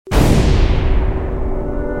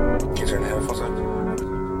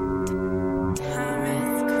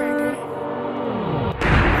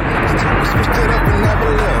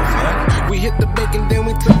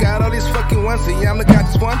one. See, I'm the guy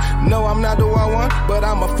just one. No, I'm not the wild one, but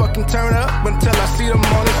I'ma fucking turn up until I see the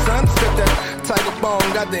morning sun. Set that tiger bone,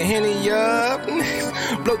 got the Henny up.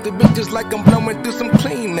 Blow the bitches like I'm blowing through some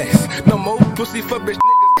Kleenex. No more pussy for bitch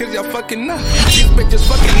niggas, cause y'all fucking up. These bitches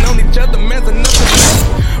fucking on each other, man's enough to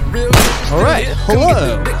know. Real. All right,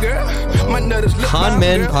 hello. Con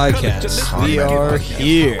Men Podcast. We are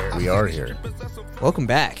here. We are here. Welcome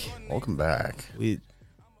back. Welcome back.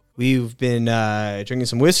 We've been drinking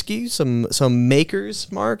some whiskey, some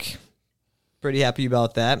Makers, Mark. Pretty happy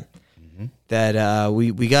about that. Mm-hmm. That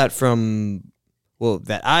we got from, well,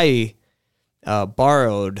 that I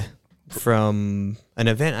borrowed from an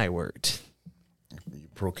event I worked. You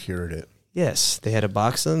procured it. Yes, they had a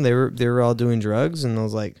box of them. They were all doing drugs, and I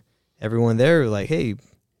was like, everyone there was like, hey,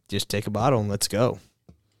 just take a bottle and let's go.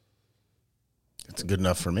 It's good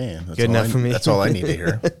enough for me. That's all I need to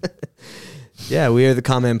hear. Yeah, we are the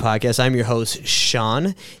Con Men Podcast. I'm your host,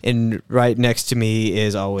 Sean, and right next to me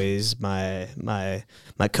is always my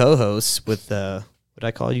co-host with what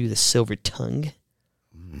I call you, the silver tongue,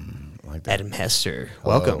 like that. Adam Hester.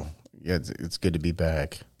 Hello. Welcome. Yeah, it's good to be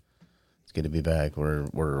back. It's good to be back. We're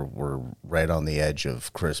right on the edge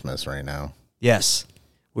of Christmas right now. Yes,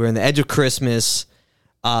 we're on the edge of Christmas.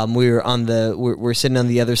 We're sitting on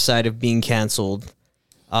the other side of being canceled.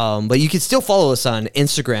 But you can still follow us on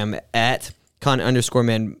Instagram at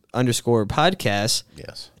con_men_podcast.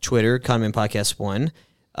 Yes. Twitter, Conman Podcast 1.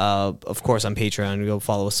 Of course, on Patreon. Go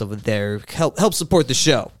follow us over there. Help support the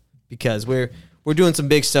show because we're doing some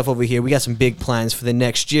big stuff over here. We got some big plans for the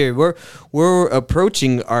next year. We're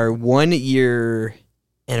approaching our 1 year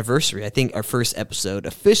anniversary. I think our first episode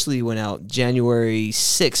officially went out January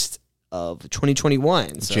 6th of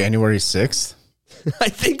 2021. So. January 6th? I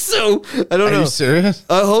think so. I don't know. Are you serious?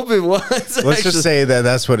 I hope it was. Let's just say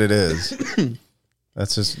that's what it is.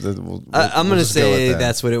 That's just. I'm going to say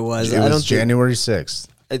that's what it was. It was January 6th.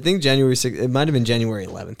 I think January 6th. It might have been January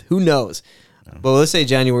 11th. Who knows? No. But let's say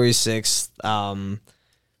January 6th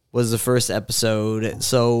was the first episode.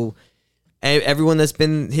 So everyone that's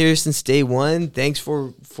been here since day one, thanks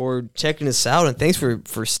for checking us out and thanks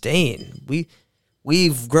for staying.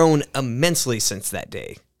 We've grown immensely since that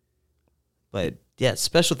day. But yeah,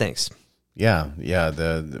 special thanks. Yeah.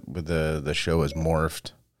 The show has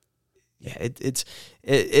morphed. Yeah,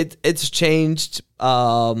 it's changed.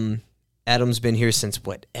 Adam's been here since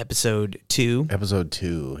what, episode 2? Episode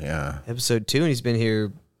 2, yeah. Episode 2, and he's been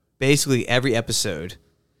here basically every episode.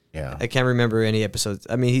 Yeah. I can't remember any episodes.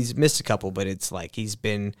 I mean, he's missed a couple, but it's like he's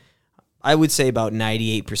been, I would say, about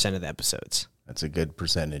 98% of the episodes. That's a good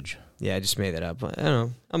percentage. Yeah, I just made that up. I don't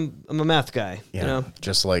know. I'm a math guy. Yeah, you know?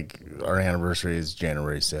 Just like our anniversary is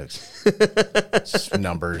January 6th. Just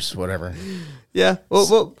numbers, whatever. Yeah.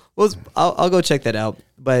 Well, I'll go check that out.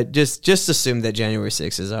 But just assume that January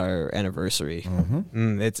 6th is our anniversary.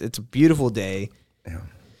 Mm-hmm. It's a beautiful day. Yeah.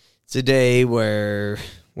 It's a day where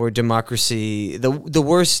democracy, the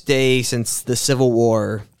worst day since the Civil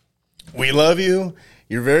War. We love you.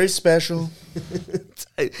 You're very special.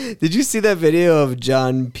 Did you see that video of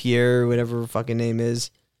John Pierre, whatever her fucking name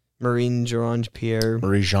is? Marie Jean-Pierre.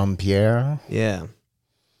 Marie Jean-Pierre? Yeah.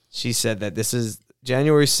 She said that this is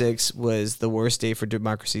January 6th was the worst day for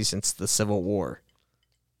democracy since the Civil War.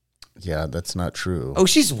 Yeah, that's not true. Oh,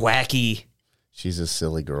 she's wacky. She's a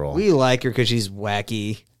silly girl. We like her because she's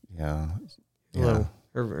wacky. Yeah.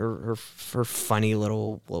 Her funny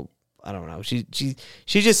little I don't know. She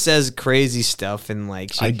just says crazy stuff and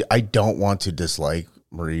like I don't want to dislike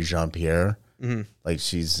Marie Jean-Pierre. Mm-hmm. Like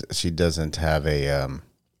she doesn't have a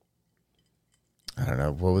I don't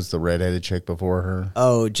know, what was the redheaded chick before her?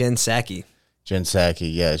 Oh, Jen Psaki. Jen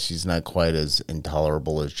Psaki, yeah, she's not quite as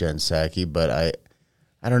intolerable as Jen Psaki, but I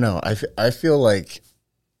don't know. I feel like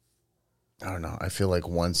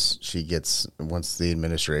once the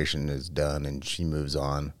administration is done and she moves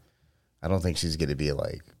on, I don't think she's going to be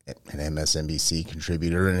like an MSNBC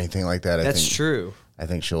contributor or anything like that. That's true. I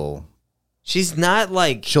think she's not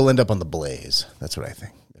like... She'll end up on The Blaze. That's what I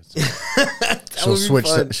think.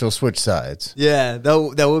 She'll switch sides. Yeah,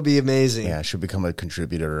 that would be amazing. Yeah, she'll become a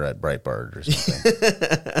contributor at Breitbart or something.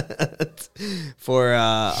 For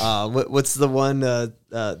what's the one?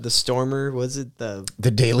 The Stormer? Was it the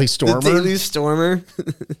Daily Stormer? The Daily Stormer.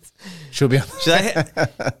 She'll be on.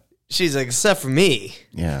 She's like, except for me.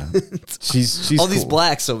 Yeah, she's all cool. these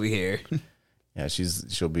blacks over here. Yeah,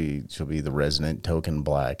 she'll be the resident token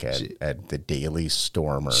black at the Daily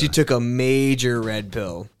Stormer. She took a major red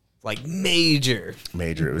pill. Like major.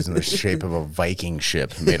 It was in the shape of a Viking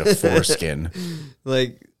ship made of foreskin.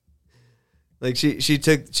 Like she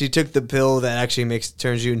took the pill that actually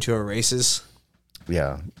turns you into a racist.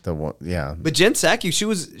 Yeah, the one. Yeah, But Jen Psaki,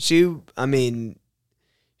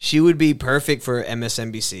 she would be perfect for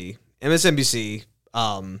MSNBC. MSNBC,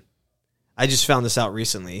 I just found this out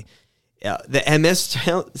recently. Yeah, the MS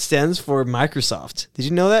stands for Microsoft. Did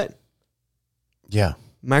you know that? yeah.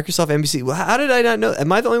 Microsoft NBC. Well, how did I not know?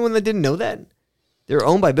 Am I the only one that didn't know that? They were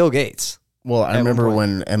owned by Bill Gates. Well, I remember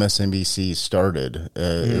when MSNBC started.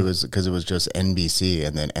 It was because it was just NBC,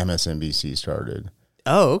 and then MSNBC started.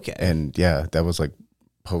 Oh, okay. And yeah, that was like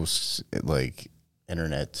post like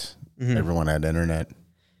internet. Everyone had internet.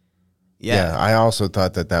 Yeah, I also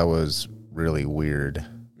thought that was really weird.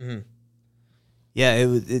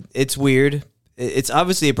 Yeah, it's weird. It's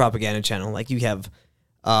obviously a propaganda channel. Like you have,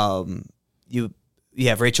 you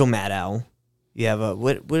have Rachel Maddow. You have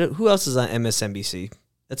who else is on MSNBC?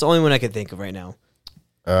 That's the only one I can think of right now.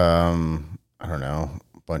 I don't know,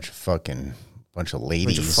 bunch of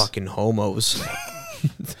ladies, bunch of fucking homos.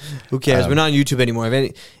 Who cares? We're not on YouTube anymore.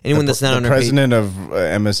 If anyone that's not on our president of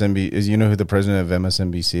MSNBC is, you know who the president of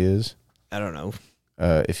MSNBC is? I don't know.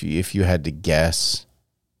 If you had to guess,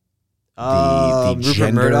 the Rupert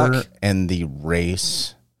gender Murdoch and the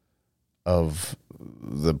race of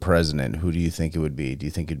the president, who do you think it would be? Do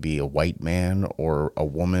you think it'd be a white man or a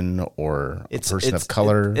woman or a person of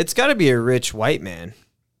color? It's got to be a rich white man,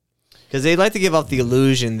 because they like to give off the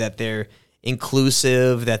illusion that they're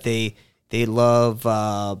inclusive, that they love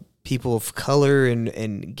people of color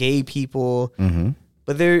and gay people,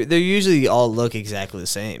 but they usually all look exactly the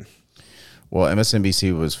same. Well,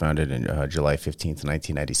 MSNBC was founded in July 15th,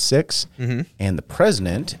 1996, and the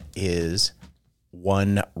president is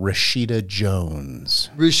one Rashida Jones.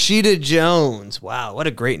 Rashida Jones. Wow, what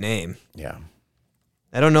a great name. Yeah.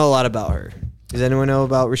 I don't know a lot about her. Does anyone know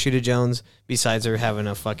about Rashida Jones besides her having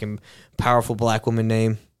a fucking powerful black woman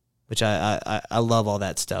name, which I love all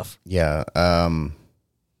that stuff. Yeah.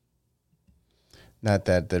 Not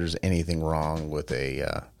that there's anything wrong with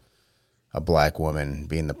a black woman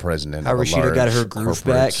being the president. How of a Rashida large got her groove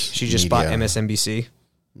back. She just bought media. MSNBC.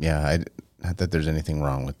 Yeah, not that there's anything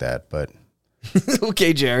wrong with that, but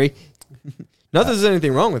okay, Jerry. Not that there's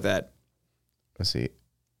anything wrong with that. let's see.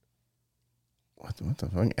 What the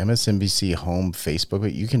fuck? MSNBC home Facebook.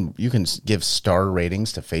 But you can give star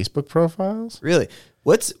ratings to Facebook profiles. Really?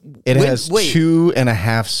 It has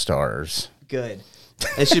 2.5 stars. Good.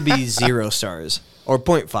 It should be 0 stars or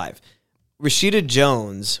 0.5. Rashida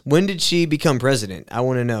Jones, when did she become president? I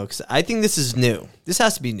want to know, because I think this is new. This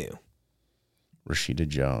has to be new. Rashida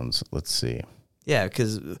Jones. Let's see. Yeah,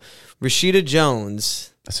 because Rashida Jones.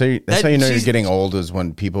 That's how you know you're getting old, is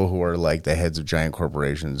when people who are like the heads of giant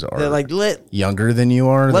corporations are They're like, younger than you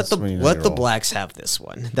are. Let the blacks have this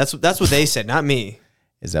one. That's what they said, not me.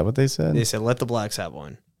 Is that what they said? They said, let the blacks have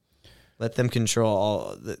one. Let them control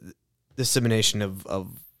all the dissemination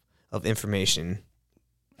of information.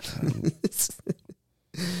 I'm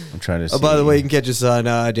trying to see. Oh, by the way, you can catch us on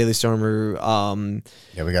dailystormer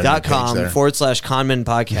Yeah, we got .com /Conman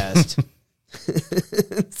podcast.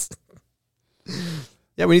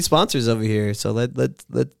 Yeah, we need sponsors over here, so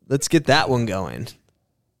let's get that one going.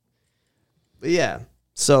 But yeah,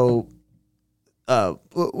 so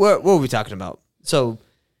what were we talking about? So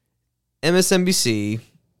MSNBC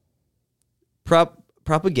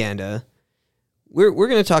propaganda. We're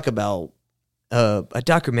going to talk about a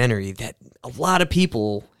documentary that a lot of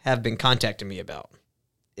people have been contacting me about.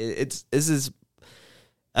 This is.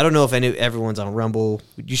 I don't know if everyone's on Rumble.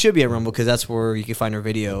 You should be on Rumble, because that's where you can find our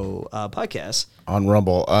video podcast. On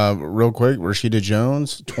Rumble. Real quick, Rashida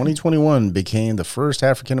Jones, 2021, became the first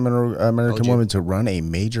African-American woman to run a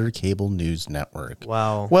major cable news network.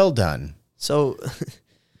 Wow. Well done. So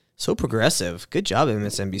progressive. Good job,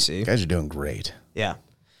 MSNBC. You guys are doing great. Yeah.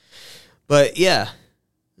 But yeah,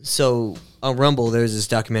 so on Rumble, there's this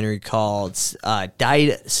documentary called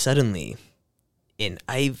Died Suddenly. And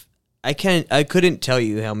I couldn't tell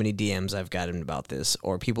you how many DMs I've gotten about this,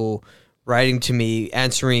 or people writing to me,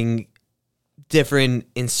 answering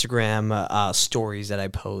different Instagram stories that I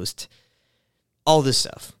post, all this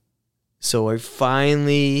stuff. So I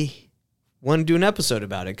finally want to do an episode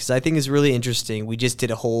about it, because I think it's really interesting. We just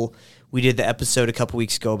did the episode a couple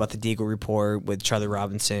weeks ago about the Deagle Report with Charlie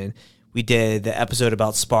Robinson. We did the episode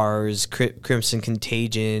about SPAR's Crimson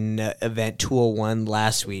Contagion event 201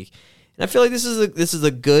 last week. And I feel like this is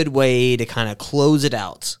a good way to kind of close it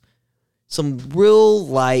out. Some real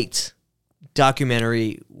light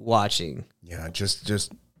documentary watching. Yeah, just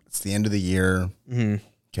it's the end of the year. Mm-hmm.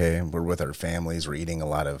 Okay, we're with our families. We're eating a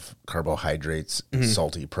lot of carbohydrates,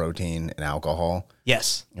 salty protein, and alcohol.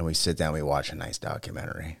 Yes. And we sit down, we watch a nice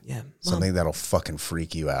documentary. Yeah. Something that'll fucking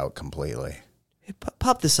freak you out completely. Hey,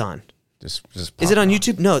 pop this on. Just is it on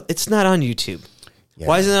YouTube? No, it's not on YouTube. Yeah.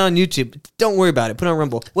 Why isn't it on YouTube? Don't worry about it. Put it on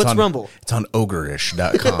Rumble. What's Rumble? It's on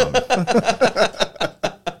ogreish.com.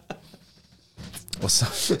 Well,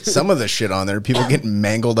 some of the shit on there, people getting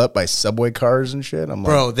mangled up by subway cars and shit. I'm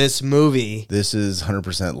like, Bro, this movie. this is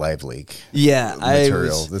 100% live leak Yeah,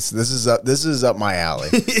 material. This is up my alley.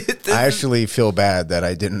 I actually feel bad that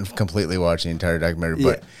I didn't completely watch the entire documentary,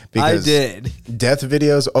 but because I did. death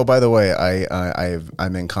videos. Oh, by the way,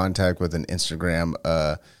 I'm in contact with an Instagram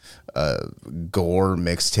gore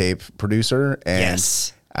mixtape producer, and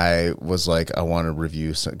Yes. I was like, I want to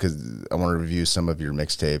review some of your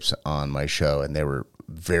mixtapes on my show, and they were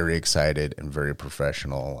very excited and very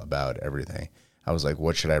professional about everything. I was like,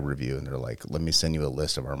 what should I review? And they're like, let me send you a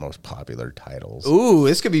list of our most popular titles. Ooh,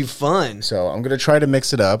 this could be fun. So I'm gonna try to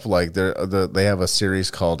mix it up. Like they have a series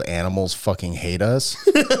called "Animals Fucking Hate Us."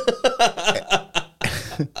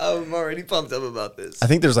 I'm already pumped up about this. I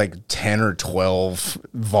think there's like 10 or 12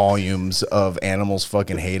 volumes of Animals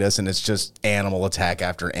Fucking Hate Us, and it's just animal attack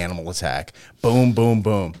after animal attack. Boom, boom,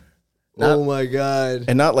 boom. Oh my God.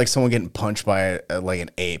 And not like someone getting punched by like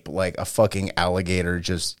an ape, like a fucking alligator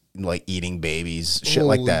just like eating babies, shit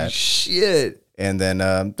like Holy that. Shit. And then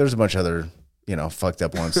there's a bunch of other, fucked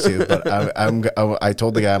up ones too. But I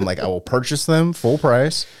told the guy, I'm like, I will purchase them full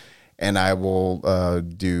price, and I will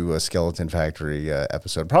do a Skeleton Factory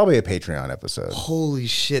episode, probably a Patreon episode. Holy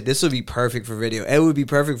shit. This would be perfect for video. It would be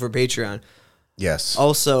perfect for Patreon. Yes,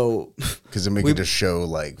 Also, because then we can just show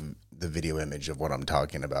like the video image of what I'm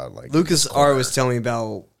talking about. Like Lucas R was telling me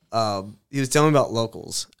about he was telling me about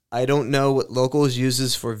Locals. I don't know what Locals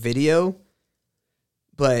uses for video,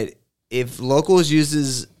 but if Locals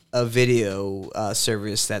uses a video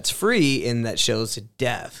service that's free and that shows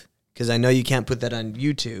death, because I know you can't put that on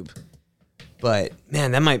YouTube, but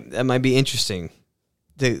man, that might be interesting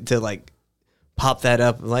to like pop that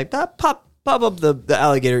up, like pop up the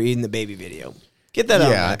alligator eating the baby video. Get that out.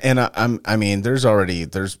 Yeah, and I mean, there's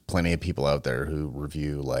plenty of people out there who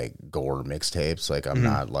review like gore mixtapes. Like I'm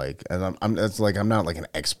not like, and I'm not like an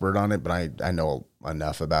expert on it, but I know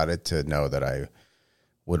enough about it to know that I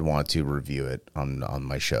would want to review it on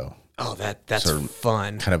my show. Oh, that's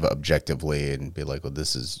fun. Kind of objectively, and be like, well,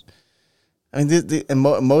 this is. I mean,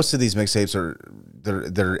 most of these mixtapes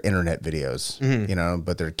they're internet videos,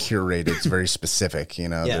 but they're curated. It's very specific,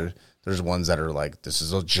 Yeah. There's ones that are like, this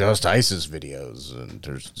is just ISIS videos, and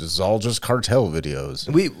this is all just cartel videos.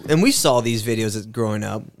 We saw these videos as growing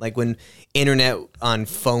up, like when internet on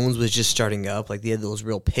phones was just starting up. Like they had those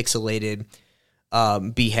real pixelated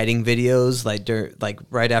beheading videos, like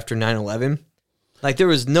right after 9/11. Like there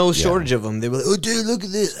was no shortage of them. They were like, "Oh, dude, look at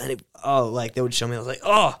this!" And they would show me. I was like,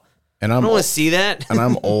 "Oh, and I don't want to see that." And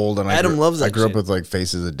I'm old, and Adam loves that I grew up shit. with like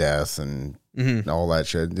Faces of Death and all that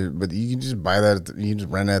shit. Dude, but you can just buy that. You can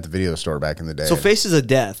just rent it at the video store back in the day. So Faces of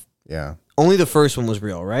Death. Yeah. Only the first one was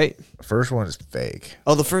real, right? The first one is fake.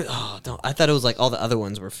 Oh, the first. Oh, no, I thought it was like all the other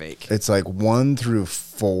ones were fake. It's like 1 through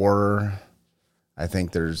 4. I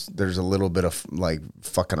think there's a little bit of like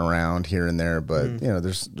fucking around here and there, but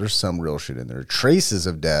there's some real shit in there. Traces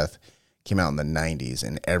of Death came out in the 90s,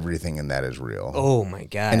 and everything in that is real. Oh my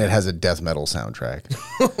God! And it has a death metal soundtrack.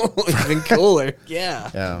 Even cooler.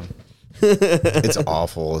 Yeah. Yeah. It's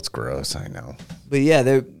awful. It's gross. I know. But yeah,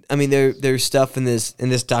 there's stuff in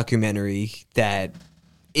this documentary that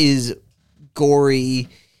is gory.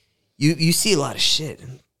 You see a lot of shit,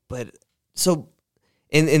 but so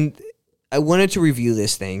and I wanted to review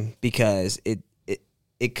this thing because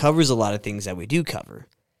it covers a lot of things that we do cover,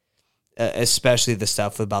 especially the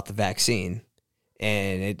stuff about the vaccine,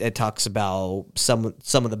 and it talks about some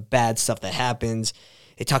of the bad stuff that happens.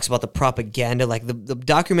 It talks about the propaganda. Like the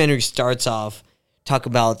documentary starts off talk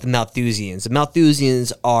about the Malthusians. The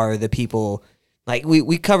Malthusians are the people, like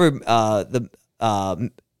we covered the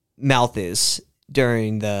Malthus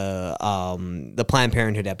during the Planned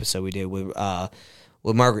Parenthood episode we did with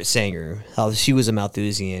Margaret Sanger. How she was a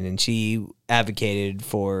Malthusian and she advocated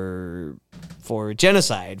for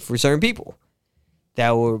genocide for certain people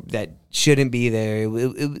that shouldn't be there.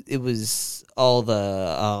 It was all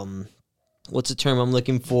the what's the term I'm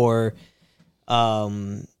looking for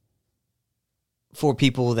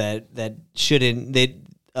people that shouldn't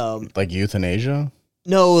Like euthanasia?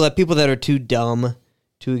 no, like people that are too dumb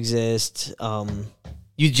to exist.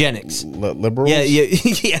 Eugenics. Liberals?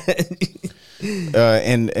 Yeah.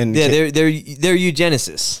 And Yeah, they're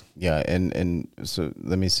eugenicists. yeah, and so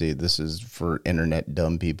let me see. This is for internet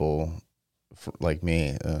dumb people like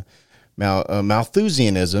me.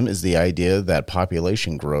 Malthusianism is the idea that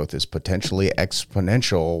population growth is potentially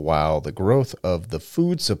exponential while the growth of the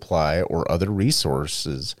food supply or other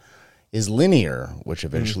resources is linear, which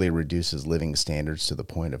eventually reduces living standards to the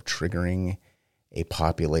point of triggering a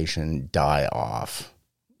population die off.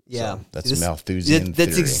 Yeah, So that's Malthusian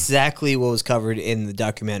That's theory. exactly what was covered in the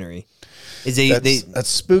documentary. Is That's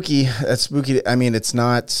spooky. That's spooky. I mean, it's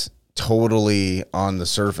not totally on the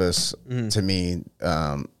surface to me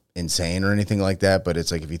insane or anything like that, but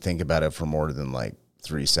it's like if you think about it for more than like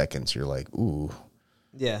 3 seconds, you're like, ooh,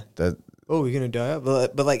 yeah. that Oh, we're gonna die,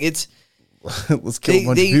 but like it's let's kill a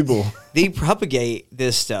bunch of people. They propagate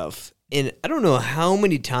this stuff, and I don't know how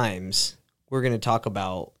many times we're gonna talk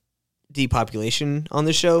about depopulation on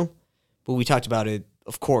the show, but we talked about it,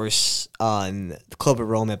 of course, on the Club of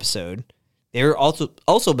Rome episode. They're also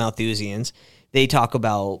Malthusians. They talk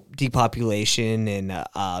about depopulation, and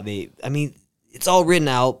it's all written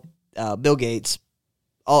out. Bill Gates,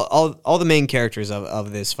 all the main characters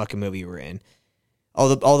of this fucking movie were in.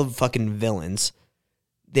 All the fucking villains,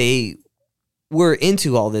 they were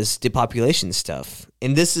into all this depopulation stuff,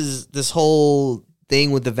 and this whole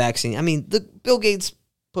thing with the vaccine. I mean, Bill Gates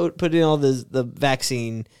put in all the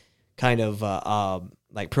vaccine kind of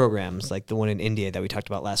like programs, like the one in India that we talked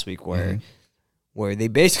about last week, where they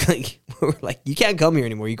basically were like, you can't come here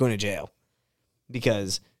anymore. You're going to jail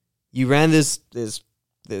because you ran this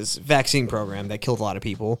vaccine program that killed a lot of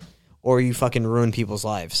people, or you fucking ruined people's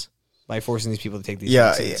lives by forcing these people to take these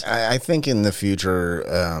vaccines. I think in the future,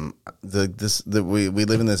 we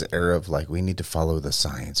live in this era of like, we need to follow the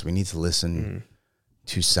science. We need to listen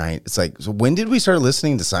to science. It's like, so when did we start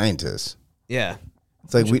listening to scientists? Yeah.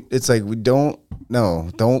 It's like we don't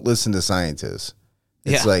listen to scientists.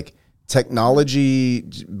 It's Yeah. like technology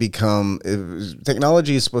is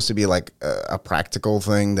supposed to be like a practical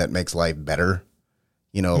thing that makes life better.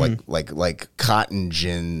 You know, like cotton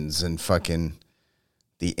gins and fucking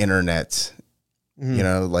the internet, you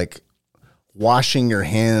know, like washing your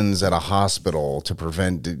hands at a hospital to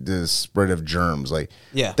prevent the spread of germs. Like,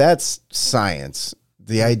 Yeah. that's science.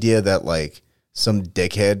 The idea that like some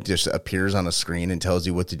dickhead just appears on a screen and tells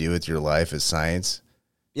you what to do with your life is science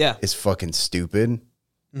Yeah. is fucking stupid.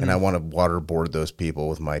 And I want to waterboard those people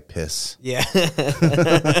with my piss. Yeah.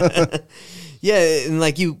 Yeah, and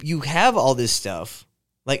like you have all this stuff.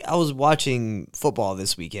 Like I was watching football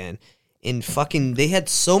this weekend, and fucking they had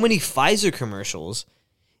so many Pfizer commercials,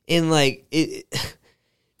 and like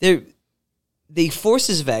they forced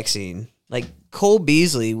this vaccine. Like Cole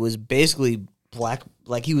Beasley was basically black.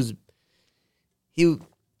 Like he was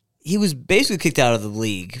basically kicked out of the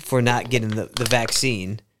league for not getting the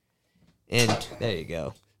vaccine. And there you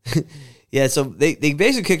go. Yeah, so they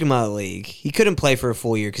basically kicked him out of the league. He couldn't play for a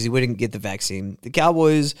full year because he wouldn't get the vaccine. The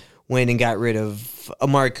Cowboys went and got rid of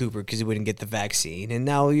Amari Cooper because he wouldn't get the vaccine. And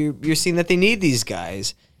now you're seeing that they need these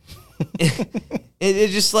guys.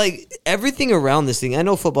 It's just like everything around this thing. I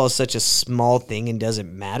know football is such a small thing and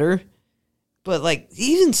doesn't matter. But like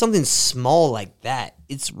even something small like that,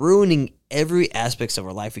 it's ruining every aspect of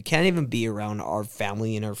our life. We can't even be around our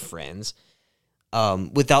family and our friends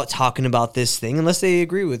without talking about this thing unless they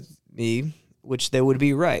agree with me, which they would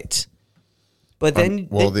be right. But then,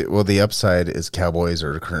 the upside is Cowboys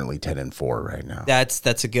are currently 10-4 right now.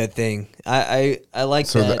 that's a good thing. I like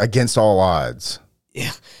So that. against all odds.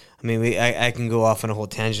 Yeah, I mean, I can go off on a whole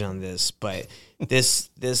tangent on this, but this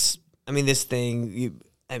thing.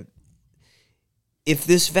 If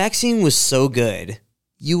this vaccine was so good,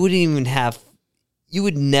 you would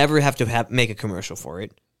never have to make a commercial for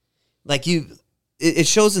it. Like it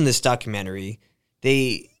shows in this documentary,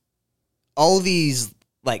 all these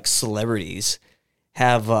like celebrities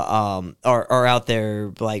have are out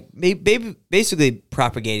there like basically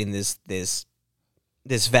propagating this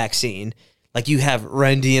vaccine. Like you have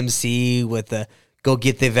Run DMC with the "Go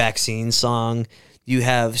Get the Vaccine" song. You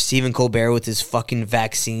have Stephen Colbert with his fucking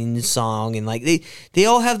vaccine song, and like they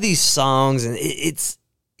all have these songs, and it's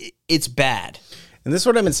bad. And this is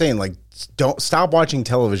what I've been saying. Like, don't stop watching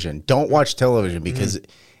television. Don't watch television because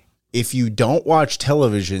if you don't watch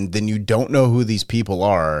television, then you don't know who these people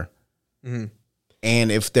are. And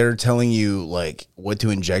if they're telling you like what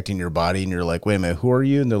to inject in your body, and you're like, "Wait a minute, who are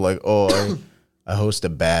you?" And they're like, "Oh, I host a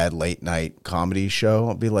bad late night comedy show."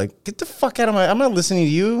 I'll be like, "Get the fuck out of I'm not listening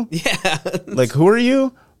to you." Yeah, Like, who are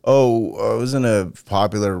you? Oh, I was in a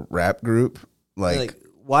popular rap group. Like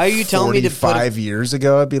why are you telling me to put 5 years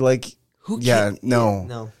ago? I'd be like, who? yeah, no.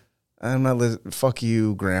 No. I'm not listening. Fuck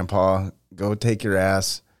you, Grandpa. Go take your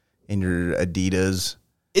ass in your Adidas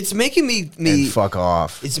It's making me and fuck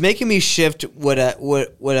off. It's making me shift what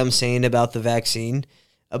I'm saying about the vaccine.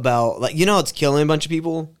 About like it's killing a bunch of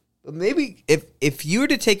people. But maybe if you were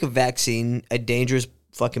to take a vaccine, a dangerous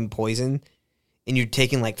fucking poison, and you're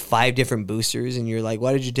taking like 5 different boosters, and you're like,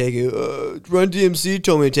 why did you take it? Run DMC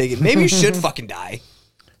told me to take it. Maybe you should fucking die.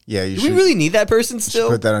 Yeah, you Do should we really need that person still?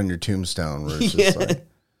 put that on your tombstone. Where it's just Yeah.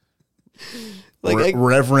 like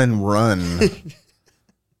Reverend Run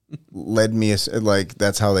led me like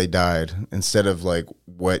that's how they died. Instead of like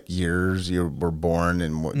what years you were born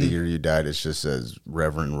and what the year you died, it just says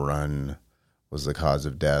Reverend Run was the cause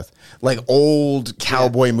of death. Like old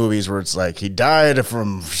cowboy movies where it's like he died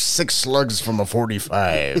from 6 slugs from a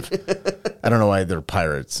 45. I don't know why they're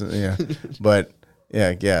pirates. Yeah, but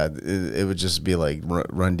yeah, it would just be like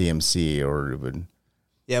Run DMC, or it would,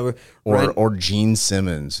 Yeah, or Gene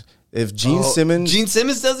Simmons. If Gene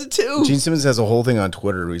Simmons does it too. Gene Simmons has a whole thing on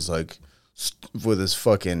Twitter where he's like, with his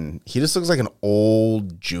fucking, he just looks like an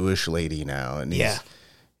old Jewish lady now. And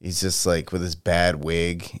he's just like with his bad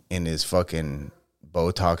wig and his fucking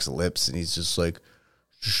Botox lips. And he's just like,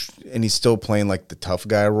 and he's still playing like the tough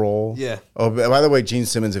guy role. Yeah. Oh, by the way, Gene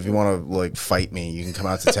Simmons, if you want to like fight me, you can come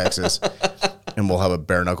out to Texas and we'll have a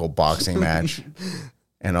bare knuckle boxing match.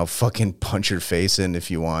 And I'll fucking punch your face in if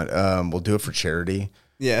you want. We'll do it for charity.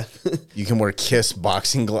 Yeah. You can wear Kiss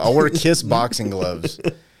boxing gloves. I'll wear Kiss boxing gloves,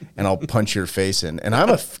 and I'll punch your face in. And I'm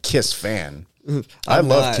a Kiss fan. I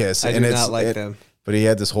love Kiss. I and do not like them. But he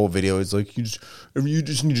had this whole video. He's like, you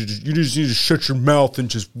just need to shut your mouth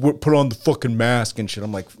and just put on the fucking mask and shit.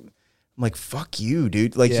 I'm like, fuck you,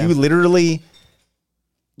 dude. Like you're literally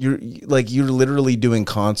doing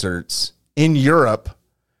concerts in Europe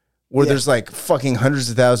where there's like fucking hundreds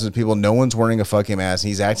of thousands of people. No one's wearing a fucking mask. And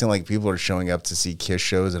he's acting like people are showing up to see Kiss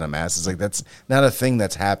shows in a mask. It's like, that's not a thing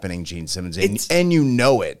that's happening, Gene Simmons. And you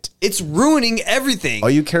know it. It's ruining everything. All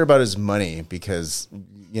you care about is money because,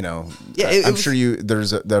 you know, I'm sure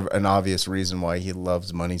there's an obvious reason why he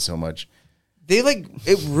loves money so much.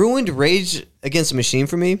 It ruined Rage Against the Machine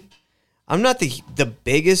for me. I'm not the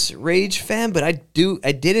biggest Rage fan, but I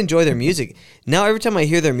did enjoy their music. Now every time I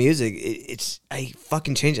hear their music, I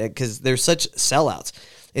fucking change it because they're such sellouts.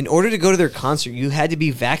 In order to go to their concert, you had to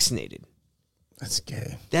be vaccinated. That's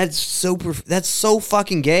gay. That's so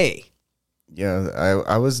fucking gay. Yeah,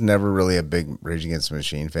 I was never really a big Rage Against the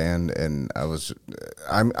Machine fan, and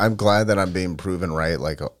I'm glad that I'm being proven right.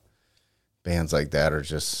 Like bands like that are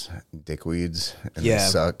just dickweeds and they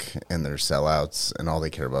suck and they're sellouts and all they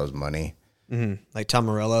care about is money. Mm-hmm. Like Tom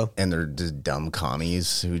Morello. And they're just dumb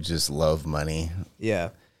commies who just love money. Yeah.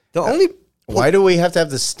 Why do we have to have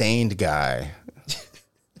the Stained guy?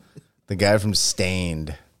 The guy from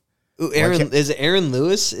Stained. Ooh, Aaron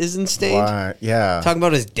Lewis is in Stained? Why? Yeah. Talking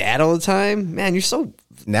about his dad all the time? Man, you're so...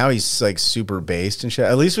 Now he's like super based and shit.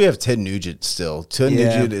 At least we have Ted Nugent still. Ted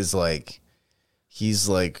Nugent is like... He's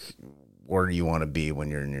like where you want to be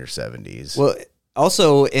when you're in your 70s. Well...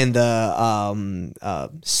 Also, in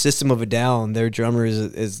the System of a Down, their drummer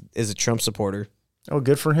is a Trump supporter. Oh,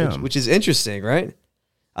 good for him. Which is interesting, right?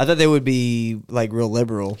 I thought they would be like real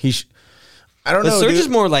liberal. I don't know. Serge is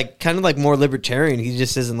more like kind of like more libertarian. He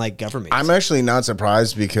just isn't like government. I'm actually not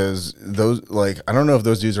surprised because those I don't know if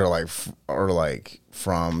those dudes are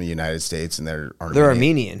from the United States and they're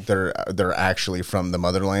Armenian. They're actually from the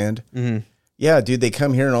motherland. Mm-hmm. Yeah, dude, they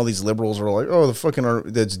come here and all these liberals are like, oh, the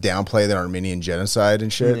fucking that's downplay the Armenian genocide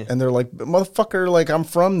and shit. Mm-hmm. And they're like, motherfucker, like, I'm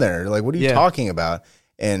from there. Like, what are you talking about?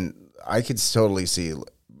 And I could totally see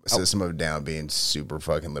System of a Down being super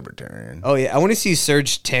fucking libertarian. Oh, yeah. I want to see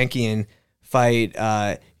Serge Tankian fight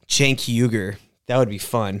Cenk Uygur. That would be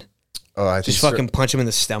fun. Oh, I think just fucking punch him in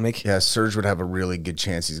the stomach. Yeah, Serge would have a really good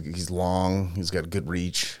chance. He's long. He's got good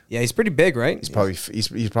reach. Yeah, he's pretty big, right?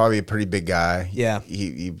 He's probably a pretty big guy. Yeah.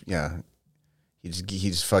 He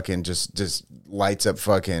just fucking just lights up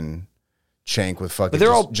fucking Cenk with fucking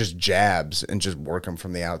just jabs and just work him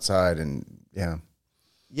from the outside and yeah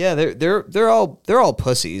they're all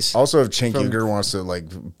pussies. Also, if Cenk Uygur wants to like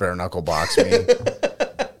bare knuckle box me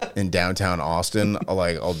in downtown Austin,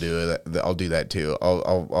 I'll do it. I'll do that too.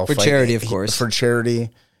 I'll for fight charity, of course. For charity.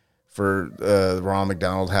 For the Ronald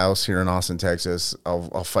McDonald House here in Austin, Texas,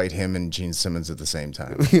 I'll fight him and Gene Simmons at the same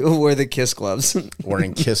time. Wear the Kiss gloves.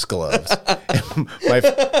 Wearing Kiss gloves.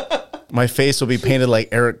 my face will be painted like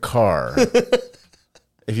Eric Carr.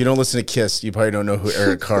 If you don't listen to Kiss, you probably don't know who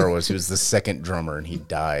Eric Carr was. He was the second drummer, and he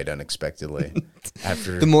died unexpectedly.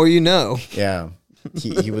 The more you know. Yeah.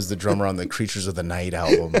 He was the drummer on the Creatures of the Night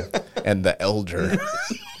album and The Elder.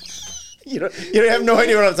 You have no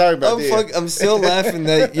idea what I'm talking about. I'm still laughing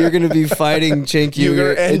that you're going to be fighting Cenk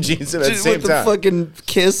Uygur and Gene Simmons at the same with time. The fucking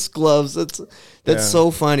Kiss gloves. That's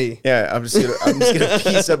so funny. Yeah, I'm just gonna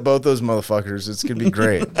piece up both those motherfuckers. It's gonna be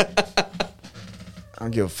great. I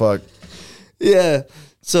don't give a fuck. Yeah.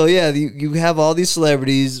 So yeah, you have all these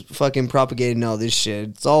celebrities fucking propagating all this shit.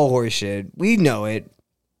 It's all horse shit. We know it.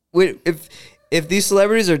 if these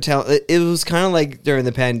celebrities are telling, it was kind of like during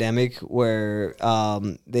the pandemic where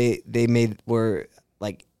they made were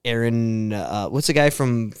like Aaron, what's the guy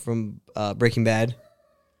from Breaking Bad?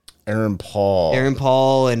 Aaron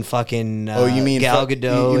Paul and fucking you mean Gal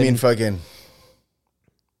Gadot. You mean fucking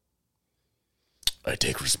I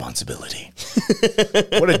take responsibility.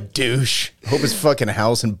 What a douche. Hope his fucking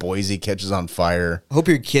house in Boise catches on fire. Hope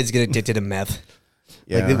your kids get addicted to meth.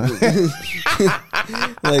 Yeah.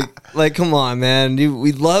 Like, come on, man.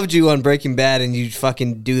 We loved you on Breaking Bad, and you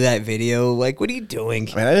fucking do that video. Like, what are you doing?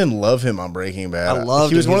 Man, I didn't love him on Breaking Bad. I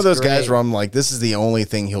loved him. He was one of those He's guys great. where I'm like, this is the only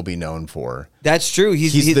thing he'll be known for. That's true.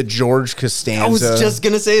 He's the George Costanza. I was just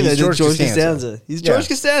gonna say that. He's George Costanza. He's George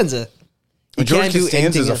Costanza. He George can't do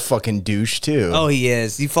Costanza's anything a else. fucking douche too. Oh, he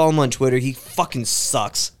is. You follow him on Twitter. He fucking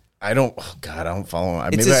sucks. I don't follow him.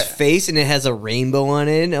 It's his face, and it has a rainbow on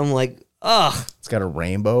it. I'm like, ugh. It's got a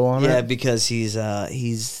rainbow on Yeah, it. because he's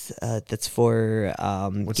that's for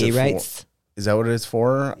gay it for? rights. Is that what it's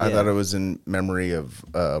for? I Yeah. thought it was in memory of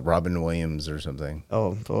Robin Williams or something.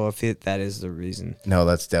 Oh, well, that is the reason. No,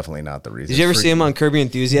 that's definitely not the reason. Did you ever It's for see him on Curb Your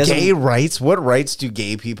Enthusiasm? gay rights? What rights do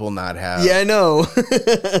gay people not have? Yeah, I know.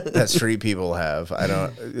 That straight people have. I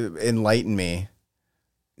don't. Enlighten me.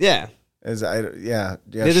 Yeah, Yeah.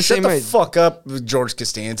 They're the Shut same the right. fuck up, George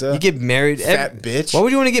Costanza. you get married. Fat bitch. Why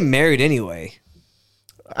would you want to get married anyway?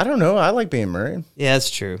 I don't know. I like being married. Yeah, that's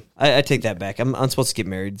true. I take that back. I'm supposed to get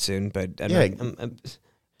married soon, but I'm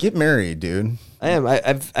Get married, dude. I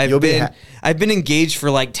am. You'll be I've been engaged for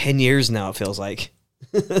like 10 years now. It feels like.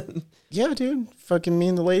 Yeah, dude. Fucking me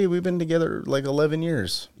and the lady, we've been together like 11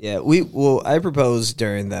 years. Yeah, I proposed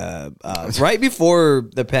during the right before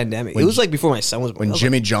the pandemic. It was like before my son was born. When I was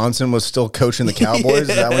Jimmy Johnson was still coaching the Cowboys, is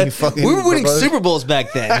that when you fucking we were winning proposed? Super Bowls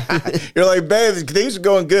back then. You're like, babe, things are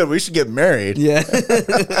going good. We should get married. Yeah,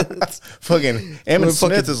 Fucking Emmitt We're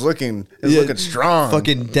Smith fucking- is looking strong.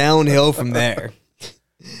 fucking downhill from there.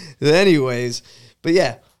 Anyways, but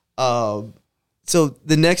yeah. So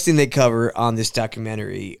the next thing they cover on this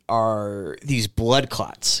documentary are these blood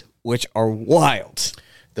clots, which are wild.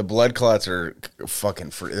 The blood clots are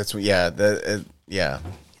fucking free. That's what. Yeah. Yeah.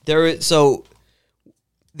 So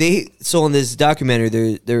on this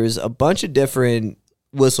documentary there's a bunch of different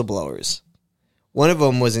whistleblowers. One of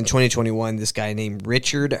them was in 2021, this guy named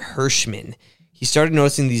Richard Hirschman. He started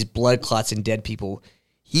noticing these blood clots in dead people.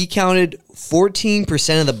 He counted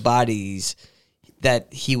 14% of the bodies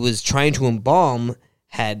that he was trying to embalm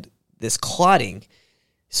had this clotting.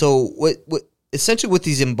 So what essentially what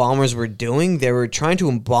these embalmers were doing, they were trying to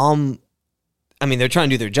embalm. I mean, they're trying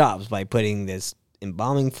to do their jobs by putting this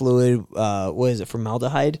embalming fluid. What is it?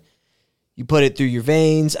 Formaldehyde. You put it through your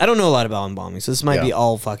veins. I don't know a lot about embalming, so this might be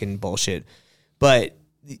all fucking bullshit. But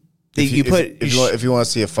if you want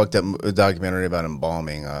to see a fucked up documentary about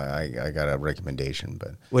embalming, I got a recommendation.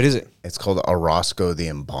 But what is it? it's called Orozco the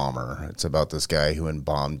Embalmer. It's about this guy who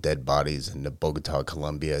embalmed dead bodies in Bogota,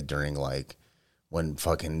 Colombia during like when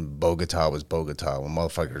fucking Bogota was Bogota, when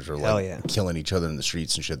motherfuckers were like killing each other in the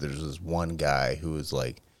streets and shit. There's this one guy who was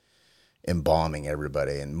like embalming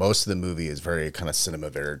everybody, and most of the movie is very kind of cinema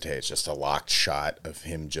verite. It's just a locked shot of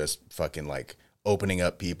him just fucking like opening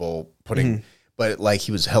up people, putting, but like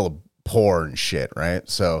he was hella poor and shit, right?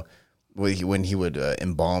 So when he would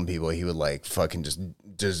embalm people, he would like fucking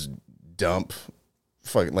just dump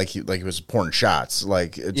fucking like he was pouring shots,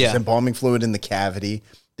 like just embalming fluid in the cavity.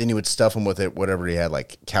 Then he would stuff them with it, whatever he had,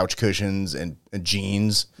 like couch cushions and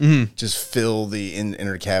jeans. Just fill the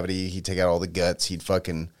inner cavity. He'd take out all the guts. He'd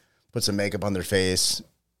fucking put some makeup on their face,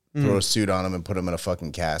 throw a suit on them, and put them in a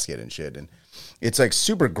fucking casket and shit. And it's like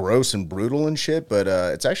super gross and brutal and shit, but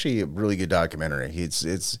it's actually a really good documentary.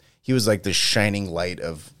 He was like the shining light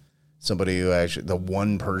of somebody who actually, the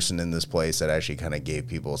one person in this place that actually kind of gave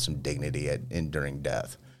people some dignity during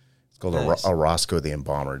death. It's called Orozco the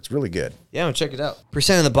Embalmer. It's really good. Yeah, I'll check it out.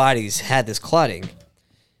 Percent of the bodies had this clotting.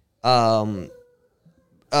 John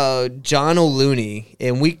O'Looney,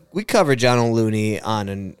 and we covered John O'Looney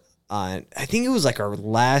on I think it was like our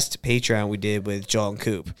last Patreon we did with Joel and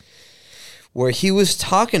Coop, where he was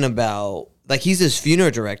talking about, like, he's this funeral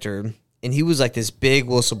director, and he was like this big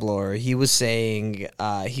whistleblower. He was saying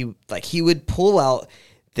he would pull out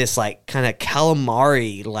this like kind of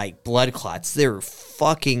calamari like blood clots. They were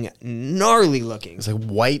fucking gnarly looking. It's like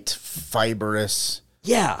white, fibrous.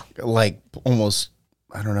 Yeah, like almost,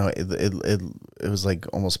 I don't know. It was like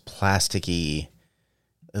almost plasticky.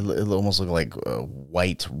 It almost looked like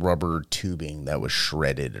white rubber tubing that was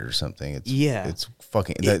shredded or something. It's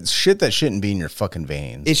fucking that shit that shouldn't be in your fucking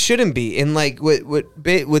veins. It shouldn't be. And like what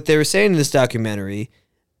they were saying in this documentary,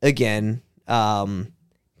 again,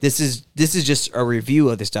 this is just a review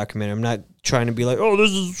of this documentary. I'm not trying to be like, oh,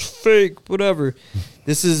 this is fake, whatever.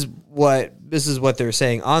 This is what they're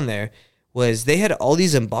saying on there. Was they had all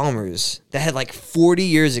these embalmers that had like 40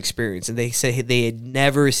 years experience, and they said they had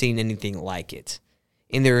never seen anything like it.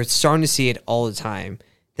 And they're starting to see it all the time.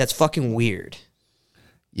 That's fucking weird.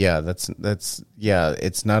 Yeah,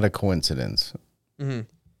 it's not a coincidence. Mm-hmm.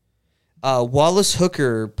 Wallace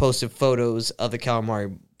Hooker posted photos of the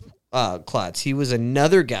calamari clots. He was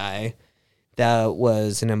another guy that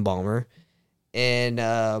was an embalmer, and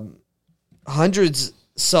hundreds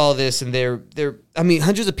saw this, and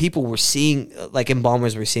hundreds of people were seeing, like,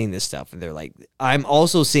 embalmers were seeing this stuff, and they're like, I'm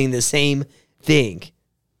also seeing the same thing.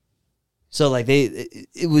 So like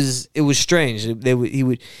it was strange. One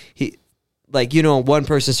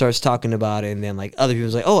person starts talking about it, and then like other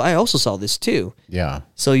people's like, oh, I also saw this too. Yeah.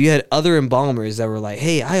 So you had other embalmers that were like,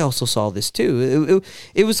 hey, I also saw this too.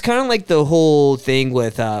 It was kind of like the whole thing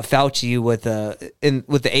with Fauci with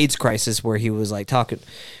the AIDS crisis, where he was like talking,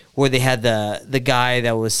 where they had the guy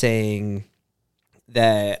that was saying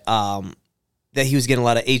that that he was getting a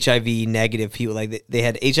lot of HIV negative people, like they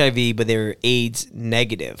had HIV but they were AIDS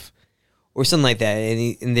negative, or something like that,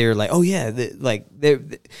 and they're like, oh yeah,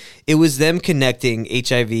 it was them connecting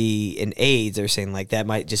HIV and AIDS. They're saying like that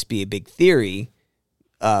might just be a big theory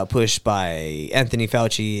pushed by Anthony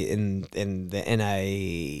Fauci and the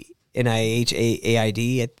NIH I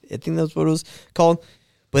think that's what it was called.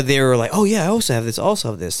 But they were like, oh yeah, I also have this.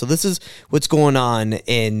 So this is what's going on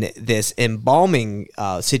in this embalming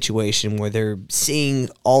situation, where they're seeing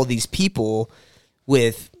all these people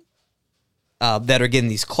with that are getting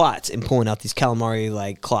these clots and pulling out these calamari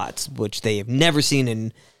like clots, which they have never seen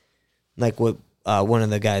in, like what one of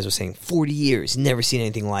the guys was saying, 40 years, never seen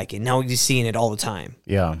anything like it. Now we're just seeing it all the time.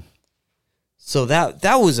 Yeah. So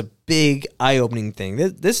that was a big eye-opening thing.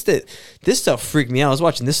 This stuff freaked me out. I was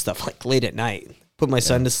watching this stuff like late at night. Put my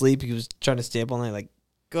son to sleep. He was trying to stay up all night. Like,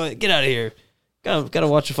 go ahead, get out of here. Gotta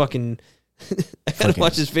watch a fucking. I gotta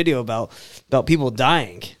watch this video about people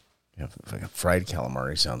dying. Yeah, like a fried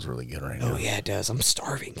calamari sounds really good right now. Oh yeah, it does. I'm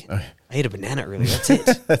starving. I ate a banana earlier. That's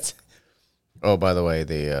it. Oh, by the way,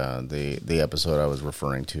 the episode I was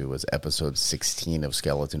referring to was episode 16 of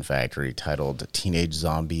Skeleton Factory, titled "Teenage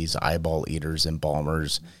Zombies, Eyeball Eaters,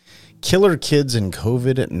 Embalmers, Killer Kids, and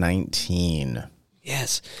COVID-19."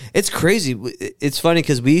 Yes, it's crazy. It's funny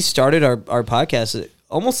because we started our podcast at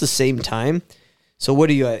almost the same time. So what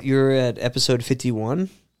are you at? You're at episode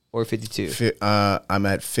 51 or 52? I'm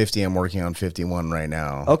at 50. I'm working on 51 right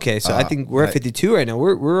now. Okay, so I think we're at 52 right now.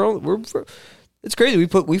 We're it's crazy.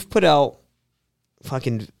 We've put out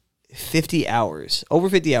fucking 50 hours,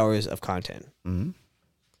 over 50 hours of content. Mm-hmm.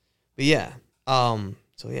 But yeah, so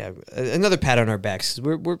yeah, another pat on our backs.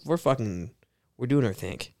 We're doing our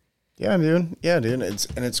thing. Yeah, dude. Yeah, dude.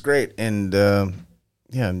 It's great, and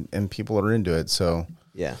and people are into it. So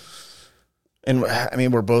yeah, and I mean,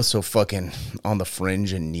 we're both so fucking on the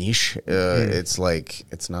fringe and niche. It's like,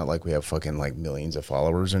 it's not like we have fucking like millions of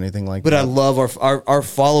followers or anything like that. But I love our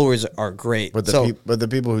followers are great. But the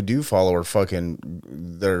people who do follow are fucking,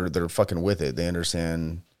 they're fucking with it. They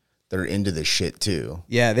understand. They're into this shit too.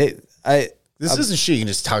 Yeah, This isn't shit you can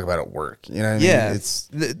just talk about at work. You know what I mean? It's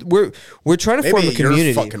we're trying to form a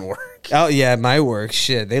community. Your fucking work. Oh yeah, my work.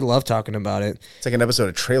 Shit, they love talking about it. It's like an episode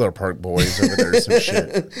of Trailer Park Boys over there. Some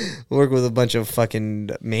shit. Work with a bunch of fucking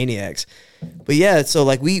maniacs. But yeah, so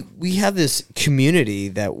like we have this community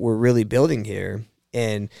that we're really building here,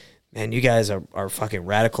 and man, you guys are fucking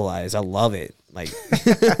radicalized. I love it. Like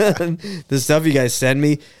the stuff you guys send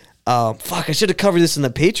me. Fuck, I should have covered this in the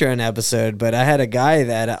Patreon episode, but I had a guy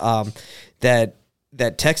that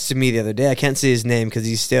texted me the other day. I can't say his name because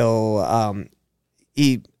he's still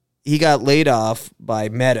he got laid off by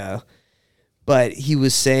Meta, but he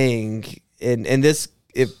was saying, and this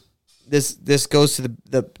goes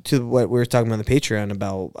to what we were talking about on the Patreon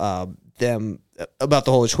about them, about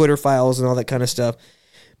the whole Twitter files and all that kind of stuff.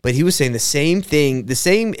 But he was saying the same thing, the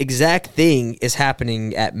same exact thing is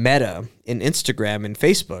happening at Meta and Instagram and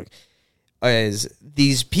Facebook, as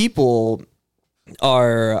these people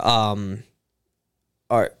are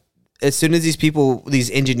as soon as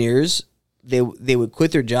these engineers, they would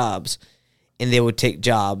quit their jobs and they would take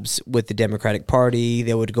jobs with the Democratic Party.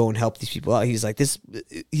 They would go and help these people out. He's like,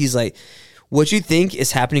 what you think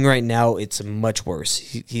is happening right now, it's much worse.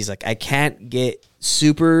 He's like, I can't get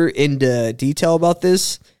super into detail about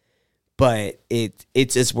this, but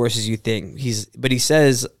it's as worse as you think. But he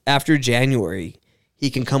says after January, he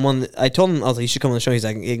can come on. I told him, I was like, you should come on the show. He's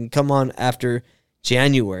like, he can come on after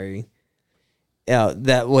January. Yeah,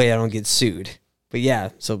 that way I don't get sued. But yeah,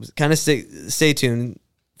 so kind of stay tuned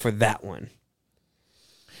for that one.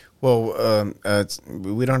 Well,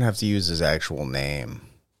 we don't have to use his actual name.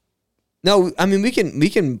 No, I mean we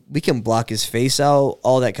can block his face out,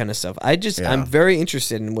 all that kind of stuff. I'm very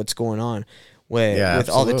interested in what's going on with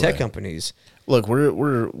all the tech companies. Look,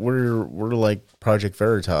 we're like Project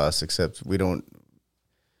Veritas, except we don't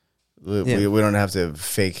have to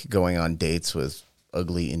fake going on dates with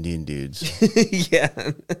ugly Indian dudes.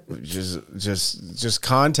 Yeah, just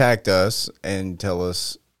contact us and tell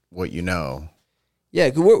us what you know.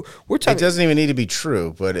 Yeah, we're talking. It doesn't even need to be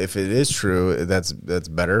true, but if it is true, that's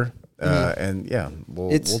better. And yeah,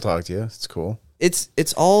 we'll talk to you. It's cool. It's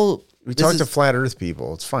all. We talk to flat Earth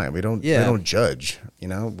people. It's fine. We don't judge. You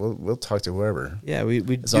know, we'll talk to whoever. Yeah, we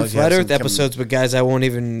do flat Earth episodes, but guys, I won't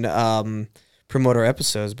even promote our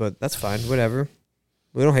episodes. But that's fine. Whatever.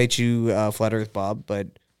 We don't hate you, flat Earth Bob, but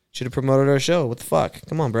should have promoted our show. What the fuck?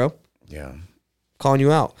 Come on, bro. Yeah, calling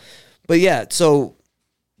you out. But yeah, so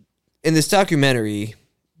in this documentary,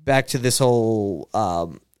 back to this whole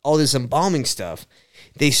all this embalming stuff,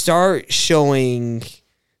 they start showing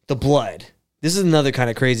the blood. This is another kind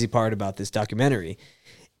of crazy part about this documentary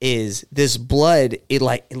is this blood, it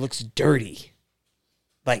looks dirty.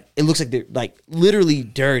 Like it looks like they're like literally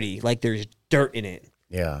dirty, like there's dirt in it.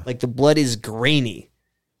 Yeah. Like the blood is grainy,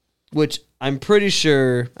 which I'm pretty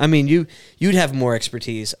sure, I mean, you'd have more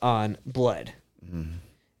expertise on blood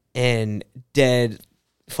and dead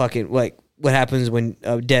fucking, like, what happens when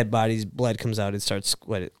a dead body's blood comes out? It starts,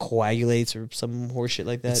 it coagulates or some horseshit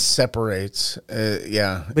like that? It separates,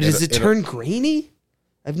 yeah. But does it turn grainy?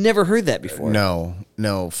 I've never heard that before. No.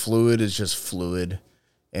 Fluid is just fluid.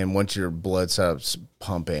 And once your blood stops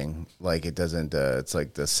pumping, like it doesn't, it's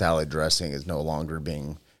like the salad dressing is no longer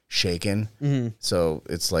being shaken. Mm-hmm. So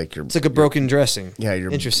it's like it's like a broken dressing. Yeah,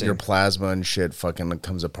 your plasma and shit fucking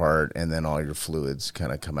comes apart, and then all your fluids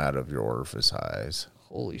kind of come out of your orifice eyes.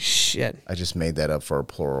 Holy shit. I just made that up for a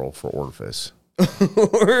plural for orifice.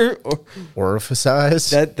 Orifice eyes?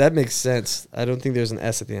 That makes sense. I don't think there's an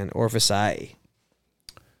S at the end. Orifice eye.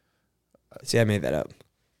 See, I made that up.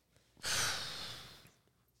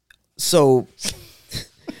 So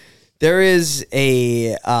there is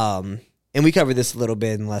a and we covered this a little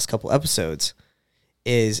bit in the last couple episodes,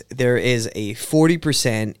 there is a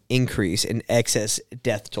 40% increase in excess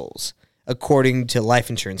death tolls, according to life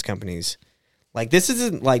insurance companies. Like, this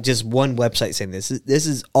isn't like just one website saying this. This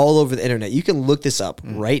is all over the internet. You can look this up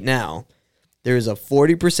right now. There is a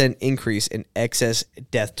 40% increase in excess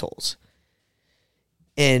death tolls.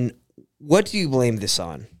 And what do you blame this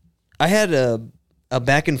on? I had a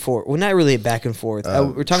back and forth. Well, not really a back and forth.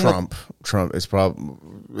 We're talking about Trump.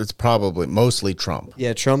 It's probably mostly Trump.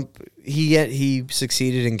 Yeah, Trump. He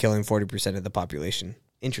succeeded in killing 40% of the population.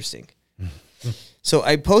 Interesting. So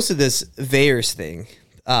I posted this VAERS thing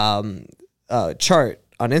chart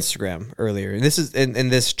on Instagram earlier, and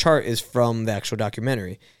this chart is from the actual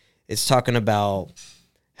documentary. It's talking about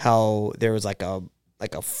how there was like a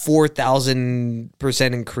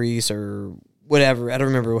 4,000% increase or whatever. I don't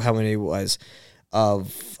remember how many it was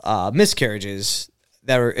of miscarriages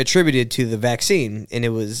that were attributed to the vaccine, and it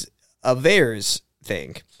was a VAERS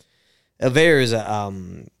thing, a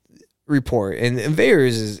VAERS report, and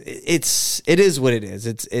VAERS it is what it is.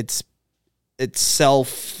 It's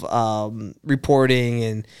self reporting,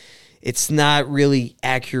 and it's not really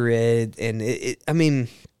accurate, and I mean,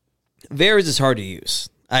 VAERS is hard to use.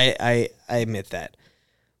 I admit that.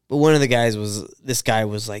 But one of the guys this guy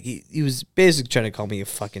was like, he was basically trying to call me a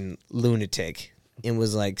fucking lunatic, and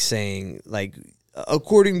was like saying, like,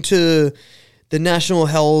 according to the national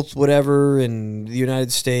health, whatever, in the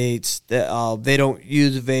United States, that they don't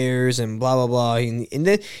use VAERS and blah, blah, blah. And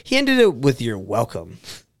then he ended it with, "You're welcome."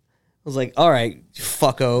 I was like, all right,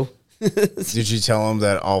 fucko. Did you tell him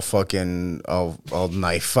that I'll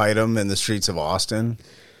knife fight him in the streets of Austin?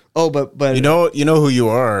 Oh, but you know who you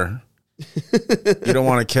are. You don't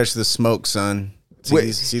want to catch the smoke, son.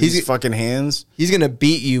 See these fucking hands? He's gonna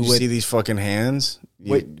beat you. See these fucking hands?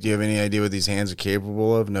 Do you have any idea what these hands are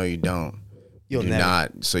capable of? No, you don't. You'll never.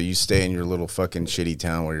 Not. So you stay in your little fucking shitty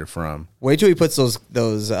town where you're from. Wait till he puts those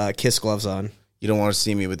Kiss gloves on. You don't want to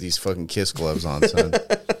see me with these fucking Kiss gloves on, son.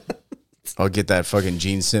 I'll get that fucking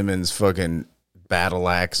Gene Simmons fucking battle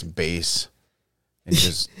axe bass and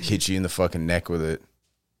just hit you in the fucking neck with it.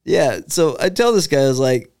 Yeah, so I tell this guy, I was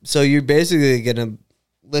like, so you're basically gonna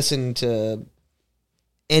listen to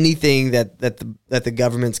anything that the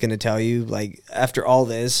government's gonna tell you, like, after all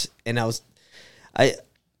this. And I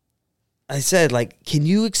said, like, can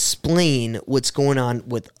you explain what's going on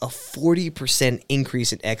with a 40%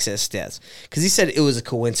 increase in excess deaths? Because he said it was a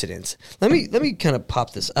coincidence. Let me kind of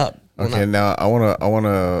pop this up. Okay, now I wanna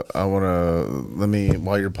let me,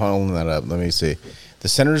 while you're pulling that up, let me see. The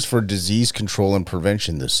Centers for Disease Control and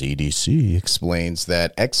Prevention, the CDC, explains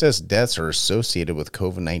that excess deaths are associated with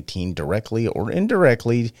COVID-19 directly or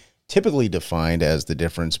indirectly, typically defined as the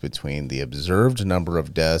difference between the observed number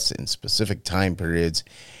of deaths in specific time periods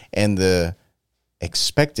and the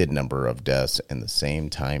expected number of deaths in the same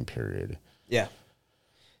time period. Yeah.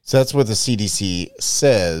 So that's what the CDC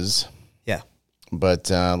says. Yeah. But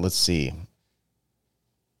let's see.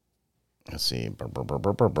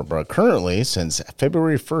 Currently, since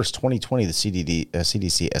February 1st, 2020, the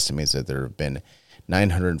CDC estimates that there have been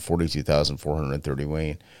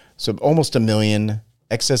 942,431, so almost 1 million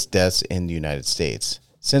excess deaths in the United States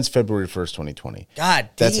since February 1st, 2020. God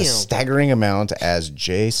damn. That's a staggering amount, as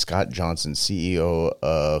J. Scott Johnson, CEO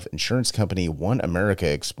of insurance company One America,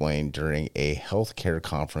 explained during a healthcare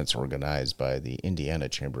conference organized by the Indiana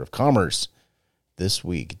Chamber of Commerce this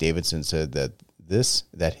week. Davidson said that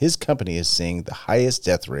his company is seeing the highest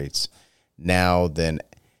death rates now than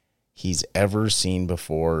he's ever seen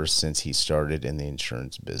before since he started in the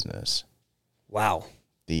insurance business. Wow.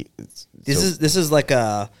 This is like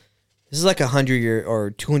a 100-year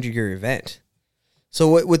or 200-year event. So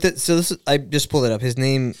what with it? So this is, I just pulled it up. His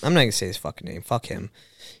name. I'm not gonna say his fucking name. Fuck him.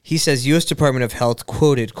 He says U.S. Department of Health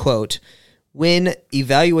quoted, quote, "When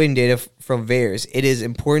evaluating data from VAERS, it is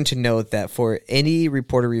important to note that for any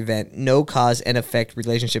reported event, no cause and effect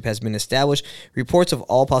relationship has been established. Reports of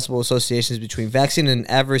all possible associations between vaccine and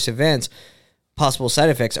adverse events, possible side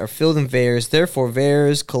effects, are filled in VAERS. Therefore,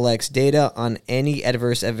 VAERS collects data on any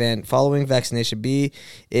adverse event following vaccination, be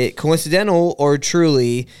it coincidental or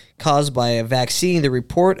truly caused by a vaccine. The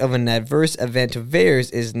report of an adverse event to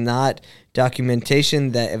VAERS is not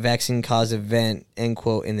documentation that a vaccine caused event," end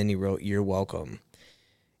quote. And then he wrote, "You're welcome."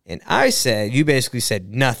 And I said, you basically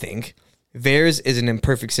said nothing. VAERS is an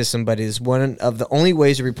imperfect system, but it is one of the only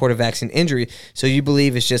ways to report a vaccine injury. So you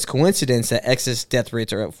believe it's just coincidence that excess death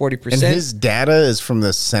rates are at 40%. And his data is from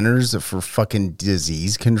the Centers for fucking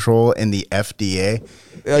Disease Control and the FDA.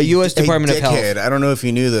 U.S. Department of Health. I don't know if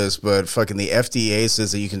you knew this, but fucking the FDA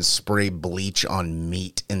says that you can spray bleach on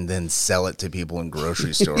meat and then sell it to people in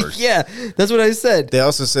grocery stores. Yeah, that's what I said. They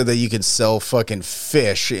also said that you can sell fucking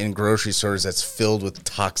fish in grocery stores that's filled with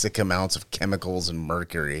toxic amounts of chemicals and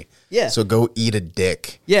mercury. Yeah. So go eat a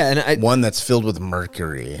dick. Yeah, and one that's filled with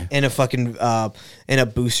mercury and a fucking and a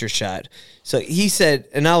booster shot. So he said,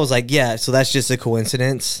 and I was like, yeah. So that's just a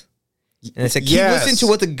coincidence. And I said, keep listening to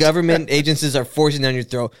what the government agencies are forcing down your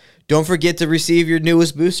throat. Don't forget to receive your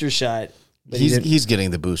newest booster shot. But he's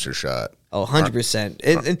getting the booster shot. Oh,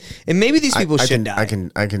 100%. And maybe these people should die.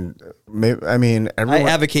 I mean, everyone,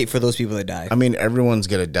 I advocate for those people that die. I mean, everyone's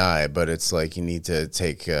gonna die, but it's like you need to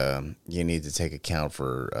take account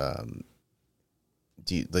for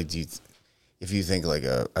if you think like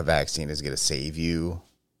a vaccine is gonna save you,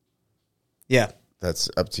 yeah, that's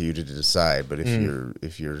up to you to decide. But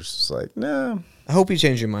if you're just like, no, I hope you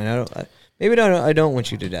change your mind. I don't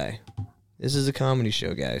want you to die. This is a comedy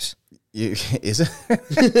show, guys. Is it?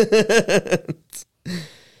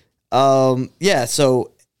 Yeah.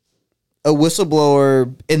 So a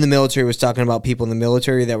whistleblower in the military was talking about people in the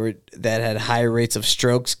military that had high rates of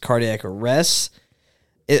strokes, cardiac arrests.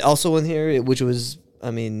 It also in here, which was,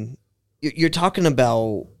 I mean, you're talking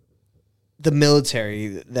about the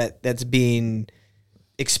military that's being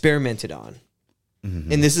experimented on.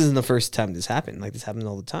 Mm-hmm. And this isn't the first time this happened. Like, this happens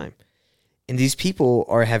all the time. And these people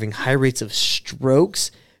are having high rates of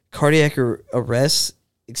strokes, cardiac arrests,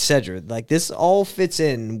 etc. Like, this all fits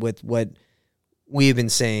in with what we've been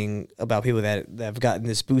saying about people that have gotten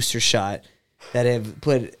this booster shot, that have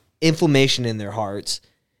put inflammation in their hearts,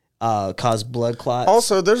 caused blood clots.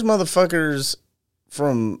 Also, there's motherfuckers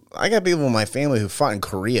I got people in my family who fought in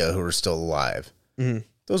Korea who are still alive. Mm-hmm.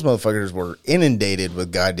 Those motherfuckers were inundated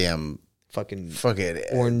with goddamn fucking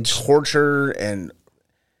orange torture, and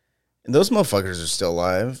those motherfuckers are still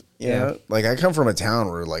alive. Yeah. Like, I come from a town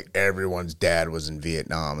where like everyone's dad was in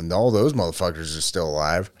Vietnam, and all those motherfuckers are still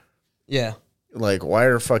alive. Yeah. Like, why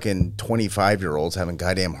are fucking 25-year-olds having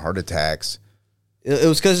goddamn heart attacks? It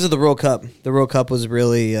was because of the World Cup. The World Cup was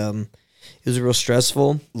really, it was real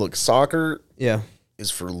stressful. Look, soccer is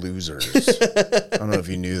for losers. I don't know if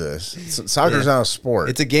you knew this. Soccer's not a sport.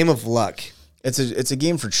 It's a game of luck. It's a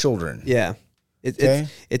game for children. Yeah. It's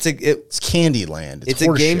Candyland. It's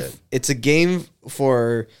a game. Shit. It's a game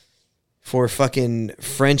for fucking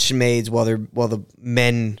French maids while the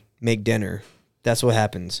men make dinner. That's what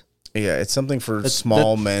happens. Yeah, it's something for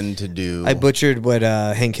small men to do. I butchered what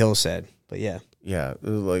Hank Hill said, but yeah. Yeah,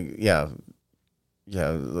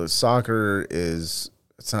 the soccer it's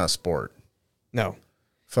not a sport. No.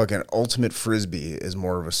 Fucking ultimate frisbee is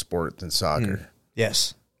more of a sport than soccer.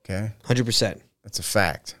 Yes. Okay. 100%. That's a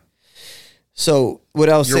fact. So what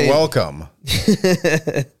I was You're saying. welcome.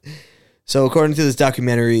 So according to this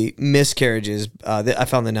documentary, miscarriages, I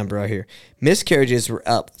found the number out here. Miscarriages were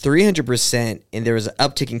up 300%, and there was an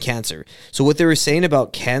uptick in cancer. So what they were saying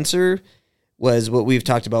about cancer was what we've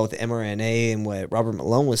talked about with the mRNA, and what Robert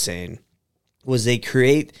Malone was saying was they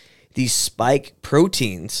create these spike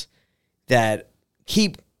proteins that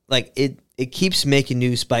keep, like, it keeps making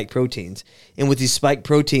new spike proteins. And with these spike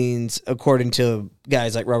proteins, according to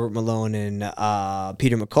guys like Robert Malone and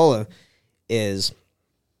Peter McCullough, is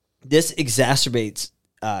this exacerbates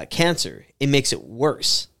cancer. It makes it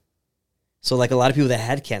worse. So, like, a lot of people that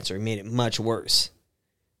had cancer, it made it much worse.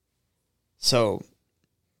 So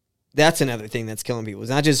that's another thing that's killing people.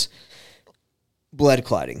 It's not just blood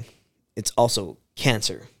clotting. It's also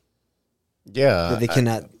cancer. Yeah.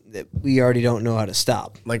 That we already don't know how to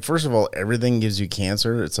stop. Like, first of all, everything gives you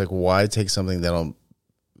cancer. It's like, why take something that'll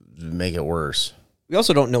make it worse? We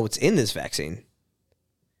also don't know what's in this vaccine.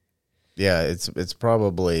 Yeah, it's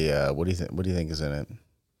probably what do you think is in it?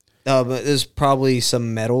 But there's probably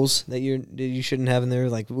some metals that you shouldn't have in there.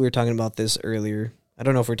 Like, we were talking about this earlier. I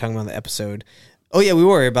don't know if we're talking about the episode. Oh yeah, we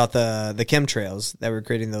were about the chemtrails that were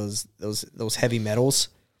creating those heavy metals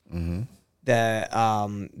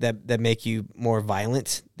that make you more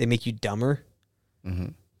violent. They make you dumber. Mm-hmm.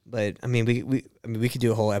 But I mean, we could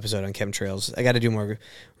do a whole episode on chemtrails. I got to do more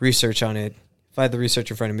research on it. If I had the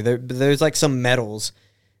research in front of me, there's like some metals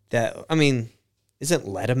that, I mean, isn't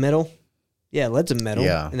lead a metal? Yeah, lead's a metal.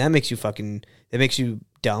 Yeah, and that makes you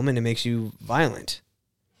dumb, and it makes you violent.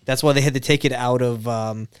 That's why they had to take it out of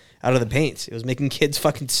the paint. It was making kids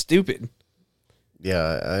fucking stupid.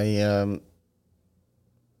 Yeah,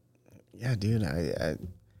 yeah, dude. I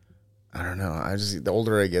don't know. I just, the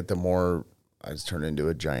older I get, the more I just turn into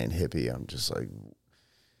a giant hippie. I'm just like,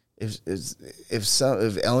 if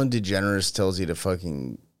Ellen DeGeneres tells you to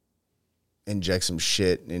fucking inject some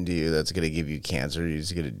shit into you that's gonna give you cancer, you're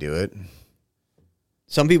just gonna do it.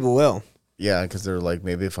 Some people will. Yeah, because they're like,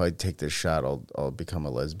 maybe if I take this shot, I'll become a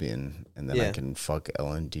lesbian, and then I can fuck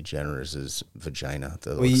Ellen DeGeneres' vagina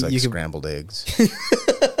that looks like scrambled eggs,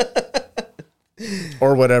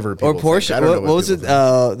 or whatever. Or Portia. What was it?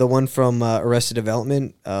 The one from Arrested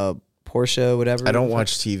Development, Portia, whatever. I don't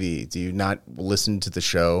watch TV. Do you not listen to the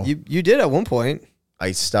show? You did at one point.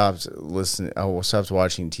 I stopped listening. I stopped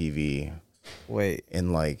watching TV. Wait,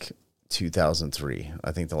 in like 2003,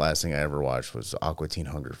 I think the last thing I ever watched was Aqua Teen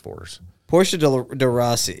Hunger Force. Portia de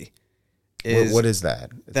Rossi. What is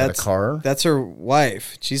that? Is that a car? That's her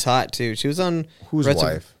wife. She's hot too. She was on whose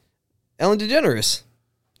wife? Ellen DeGeneres.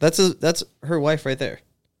 That's her wife right there.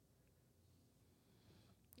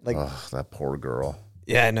 Like, that poor girl.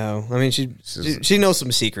 Yeah, I know. I mean, she knows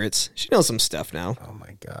some secrets. She knows some stuff now. Oh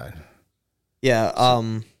my god. Yeah.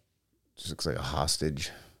 She looks like a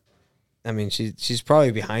hostage. I mean, she's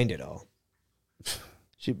probably behind it all.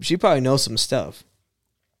 She probably knows some stuff.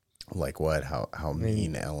 Like what? How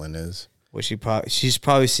mean Ellen is? Well, she's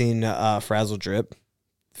probably seen Frazzle Drip.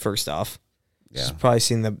 First off, yeah. She's probably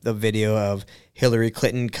seen the video of Hillary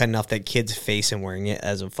Clinton cutting off that kid's face and wearing it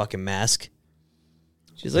as a fucking mask.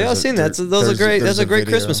 She's like, I've seen that. That's a great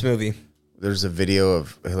Christmas movie. There's a video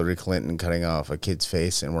of Hillary Clinton cutting off a kid's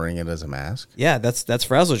face and wearing it as a mask. Yeah, that's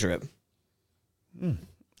Frazzle Drip. I'm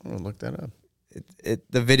gonna look that up.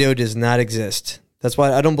 The video does not exist. That's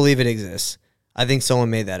why I don't believe it exists. I think someone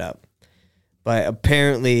made that up. But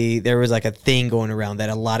apparently there was like a thing going around that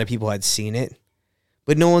a lot of people had seen it,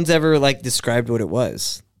 but no one's ever like described what it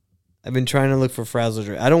was. I've been trying to look for Frazzle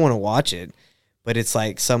Drip. I don't want to watch it, but it's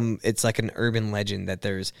like an urban legend that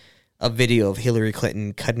there's a video of Hillary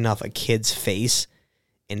Clinton cutting off a kid's face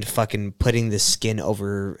and fucking putting the skin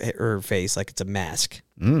over her face like it's a mask.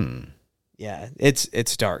 Yeah,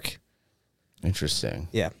 it's dark. Interesting.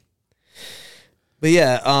 Yeah. But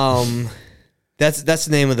yeah, that's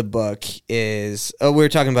the name of the book. Is we were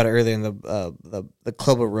talking about it earlier in the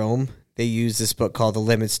Club of Rome. They use this book called The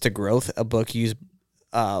Limits to Growth, a book used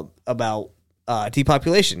about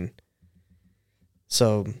depopulation.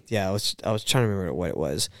 So yeah, I was trying to remember what it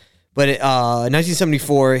was, but in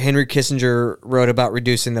 1974, Henry Kissinger wrote about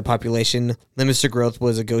reducing the population. Limits to Growth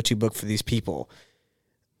was a go-to book for these people.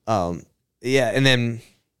 Yeah, and then.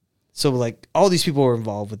 So, like, all these people were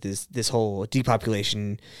involved with this whole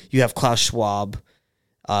depopulation. You have Klaus Schwab.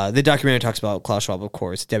 The documentary talks about Klaus Schwab, of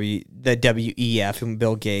course, the WEF and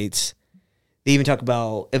Bill Gates. They even talk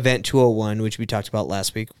about Event 201, which we talked about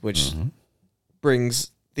last week, which brings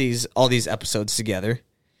all these episodes together.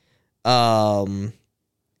 And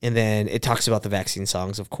then it talks about the vaccine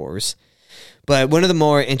songs, of course. But one of the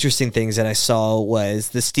more interesting things that I saw was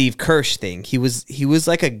the Steve Kirsch thing. He was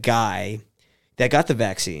like a guy that got the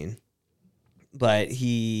vaccine, but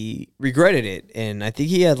he regretted it, and I think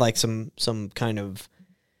he had like some kind of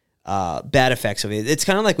bad effects of it. It's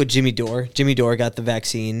kind of like with Jimmy Dore. Jimmy Dore got the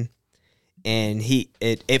vaccine, and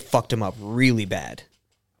it fucked him up really bad.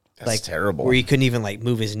 That's like terrible. Where he couldn't even like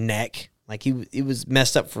move his neck. Like he was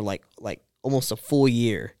messed up for like almost a full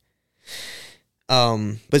year.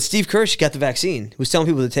 But Steve Kirsch got the vaccine. He was telling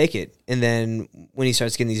people to take it, and then when he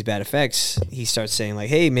starts getting these bad effects, he starts saying like,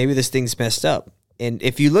 "Hey, maybe this thing's messed up." And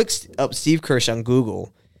if you look up Steve Kirsch on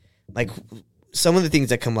Google, like some of the things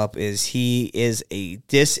that come up is he is a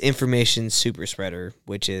disinformation super spreader,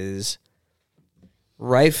 which is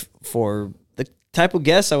rife for the type of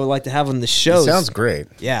guests I would like to have on the show. Sounds great.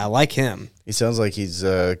 Yeah, I like him. He sounds like he's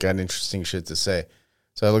got interesting shit to say.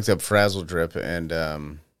 So I looked up Frazzle Drip, and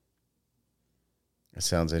it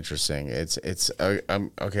sounds interesting.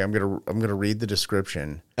 I'm gonna read the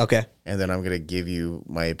description. Okay. And then I'm gonna give you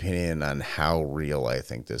my opinion on how real I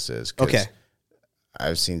think this is. 'Cause Okay.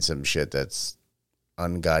 I've seen some shit that's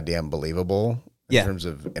ungoddamn believable in terms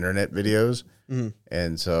of internet videos,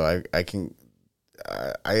 and so I can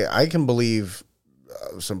believe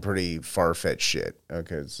some pretty far-fetched shit.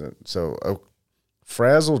 Okay, so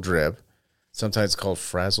Frazzle Drip, sometimes called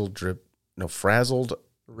Frazzle Drip, no, Frazzled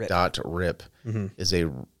Rip is a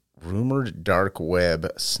rumored dark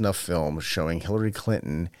web snuff film showing Hillary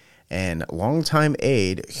Clinton and longtime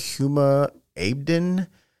aide Huma Abedin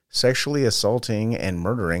sexually assaulting and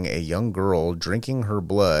murdering a young girl, drinking her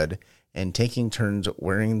blood, and taking turns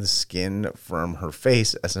wearing the skin from her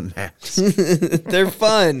face as a mask. They're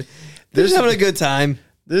fun. They're just having a good time.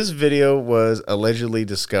 This video was allegedly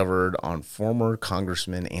discovered on former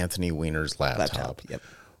Congressman Anthony Weiner's laptop. Yep.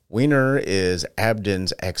 Weiner is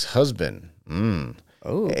Abedin's ex-husband. Oh,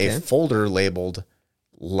 okay. A folder labeled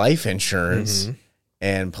life insurance,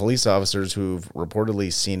 and police officers who've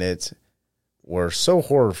reportedly seen it were so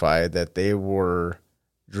horrified that they were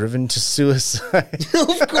driven to suicide.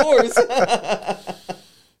 Of course.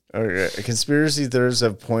 Okay. Conspiracy theorists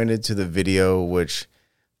have pointed to the video, which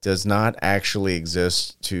does not actually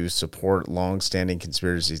exist, to support long-standing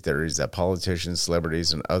conspiracy theories that politicians,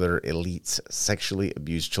 celebrities, and other elites sexually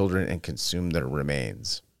abuse children and consume their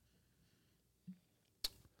remains.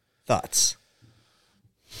 Thoughts?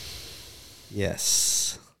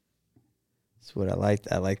 Yes. That's what I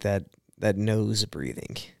like. I like that nose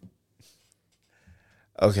breathing.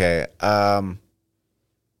 Okay.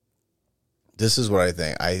 This is what I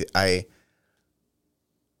think.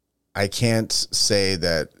 I can't say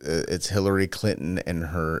that it's Hillary Clinton and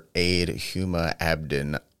her aide Huma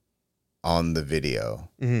Abedin on the video.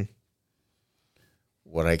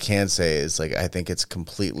 What I can say is, like, I think it's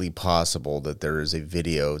completely possible that there is a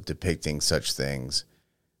video depicting such things,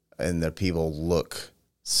 and that people look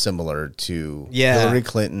similar to Hillary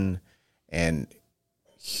Clinton and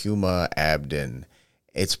Huma Abedin.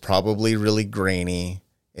 It's probably really grainy.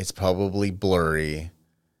 It's probably blurry.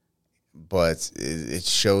 But it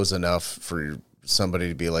shows enough for somebody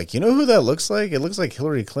to be like, you know who that looks like? It looks like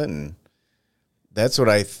Hillary Clinton. That's what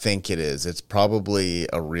I think it is. It's probably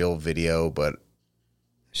a real video, but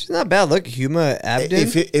she's not bad. Look, Huma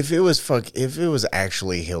Abedin. If it was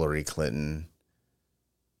actually Hillary Clinton,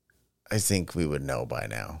 I think we would know by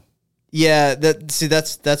now. Yeah,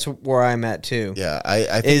 that's where I'm at too. Yeah,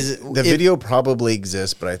 I think the video probably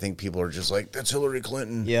exists, but I think people are just like, that's Hillary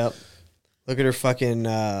Clinton. Yep. Look at her fucking.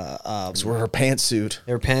 It's where her pantsuit.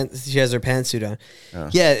 She has her pantsuit on.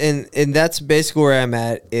 Yeah, and that's basically where I'm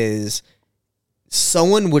at. Is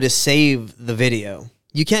someone would have saved the video.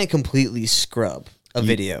 You can't completely scrub a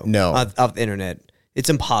video. Off the internet. It's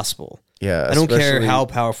impossible. Yeah, I don't care how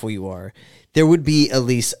powerful you are. There would be at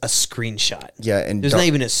least a screenshot. Yeah, and there's not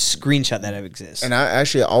even a screenshot that exists. And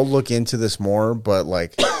I'll look into this more, but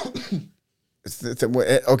like.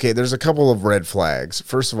 Okay, there's a couple of red flags.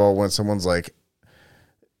 First of all, when someone's like,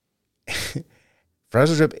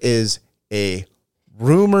 Frazzle Drip is a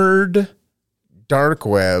rumored dark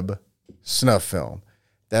web snuff film.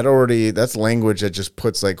 That's language that just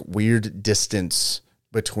puts like weird distance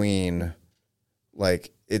between,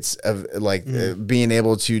 like, it's being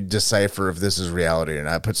able to decipher if this is reality or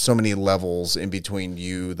not. Put so many levels in between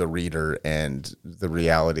you, the reader, and the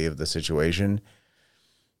reality of the situation.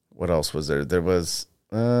 What else was there? There was,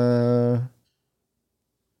 and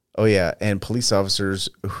police officers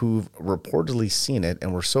who've reportedly seen it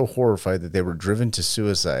and were so horrified that they were driven to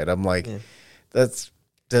suicide. I'm like, that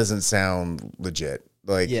doesn't sound legit.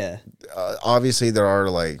 Like, obviously there are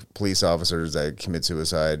like police officers that commit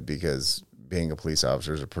suicide because being a police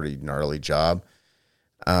officer is a pretty gnarly job.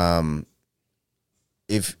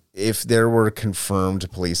 If there were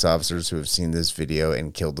confirmed police officers who have seen this video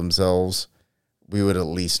and killed themselves, we would at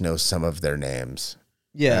least know some of their names.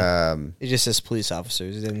 Yeah. It just says police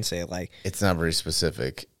officers. It didn't say like. It's not very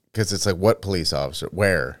specific because it's like what police officer,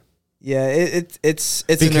 where. Yeah, it's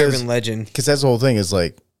an urban legend. Because that's the whole thing is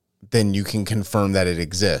like, then you can confirm that it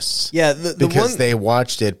exists. Yeah, because they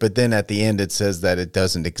watched it, but then at the end it says that it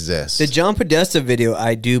doesn't exist. The John Podesta video,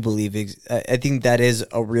 I do believe, I think that is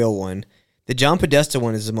a real one. The John Podesta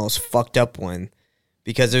one is the most fucked up one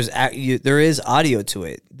because there is audio to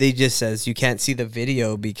it. They just says you can't see the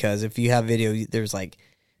video because if you have video,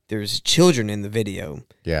 there's children in the video.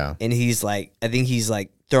 Yeah, and he's like, I think he's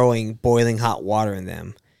like throwing boiling hot water in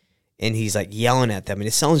them. And he's like yelling at them, and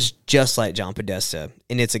it sounds just like John Podesta.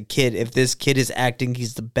 And it's a kid. If this kid is acting,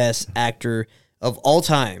 he's the best actor of all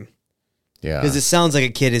time. Yeah, because it sounds like a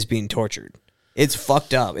kid is being tortured. It's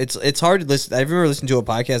fucked up. It's hard to listen. I remember listening to a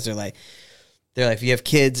podcast. They're like, if you have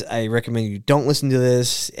kids, I recommend you don't listen to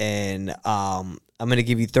this. And I'm gonna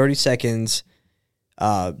give you 30 seconds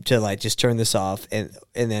to like just turn this off, and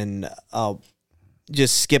then I'll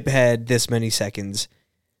just skip ahead this many seconds.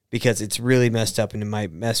 Because it's really messed up and it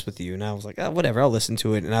might mess with you. And I was like, oh, whatever, I'll listen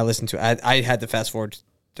to it. And I listened to it. I had to fast forward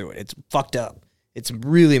through it. It's fucked up. It's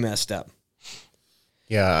really messed up.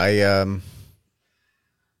 Yeah, I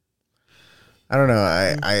don't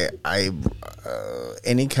know.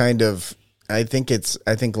 Any kind of, I think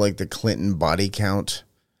like the Clinton body count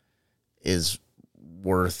is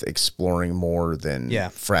worth exploring more than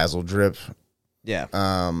Frazzle Drip. Yeah.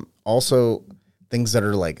 Also, things that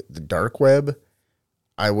are like the dark web.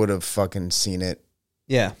 I would have fucking seen it.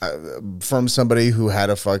 Yeah. From somebody who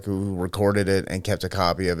who recorded it and kept a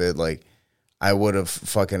copy of it. Like, I would have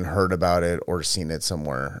fucking heard about it or seen it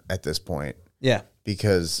somewhere at this point. Yeah.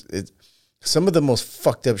 Because some of the most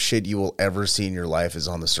fucked up shit you will ever see in your life is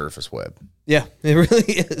on the surface web. Yeah, it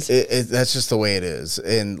really is. That's just the way it is.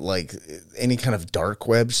 And like any kind of dark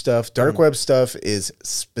web stuff is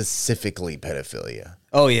specifically pedophilia.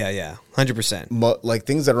 Oh, yeah. 100%. Like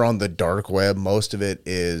things that are on the dark web, most of it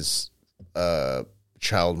is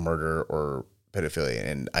child murder or pedophilia.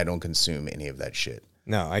 And I don't consume any of that shit.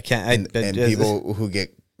 No, I can't. And people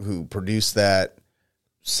who produce that,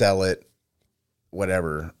 sell it,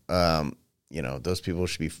 whatever, those people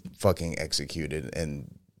should be fucking executed,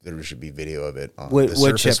 and there should be video of it on the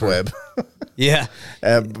surface web. Yeah,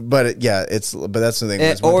 but that's the thing.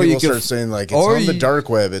 When people start saying like it's on the dark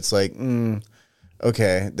web, it's like,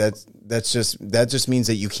 okay, that just means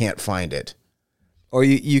that you can't find it. Or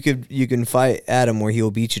you can fight Adam where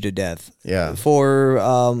he'll beat you to death. Yeah,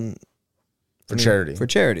 for charity. For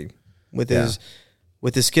charity with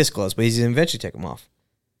his kiss gloves, but he's gonna eventually take them off.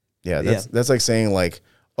 Yeah, that's like saying like,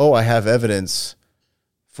 oh, I have evidence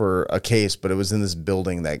for a case, but it was in this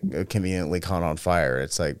building that conveniently caught on fire.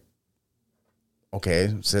 It's like,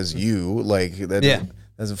 okay, says you, like that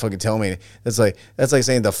doesn't fucking tell me. That's like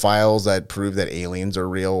saying the files that prove that aliens are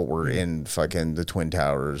real were in fucking the Twin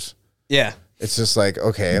Towers. Yeah. It's just like,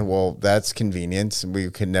 okay, well, that's convenient. We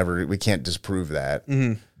can't disprove that.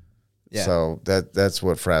 Mm-hmm. Yeah. So that's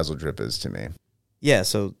what Frazzle Drip is to me. Yeah,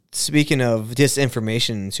 so speaking of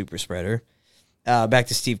disinformation super spreader, back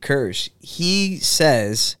to Steve Kirsch. He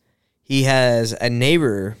says he has a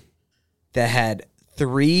neighbor that had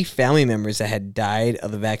 3 family members that had died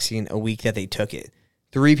of the vaccine a week that they took it.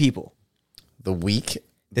 3 people. The week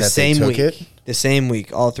the same week. The same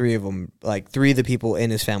week, all 3 of them, like 3 of the people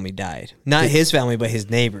in his family died. Not his family, but his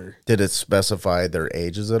neighbor. Did it specify their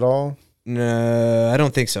ages at all? No, I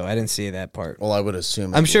don't think so. I didn't see that part. Well, I would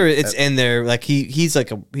assume. I'm sure it's in there. Like he's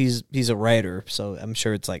a writer, so I'm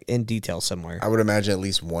sure it's like in detail somewhere. I would imagine at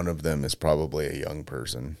least one of them is probably a young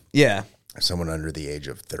person. Yeah, someone under the age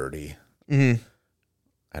of 30. Mm-hmm.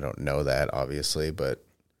 I don't know that obviously, but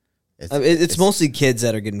it's mostly kids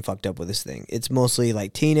that are getting fucked up with this thing. It's mostly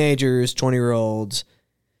like teenagers, 20-year-olds.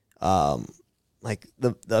 Like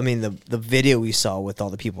the video we saw with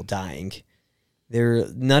all the people dying.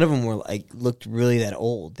 None of them were looked really that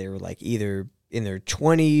old. They were like either in their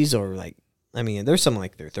 20s or like, I mean, there's some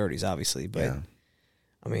like their 30s, obviously, but yeah.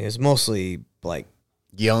 I mean, it's mostly like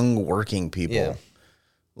young working people. Yeah.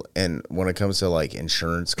 And when it comes to like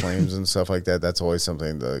insurance claims and stuff like that, that's always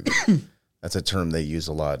something that's a term they use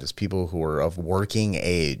a lot is people who are of working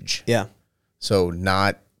age. Yeah. So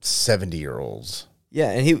not 70-year-olds.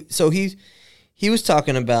 Yeah. And he was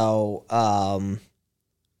talking about,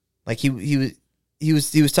 like he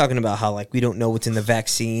was talking about how like we don't know what's in the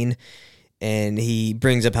vaccine, and he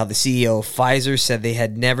brings up how the CEO of Pfizer said they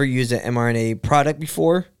had never used an mRNA product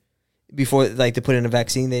before like to put in a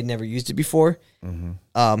vaccine. They'd never used it before.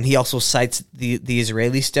 Mm-hmm. He also cites the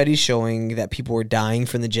Israeli studies showing that people were dying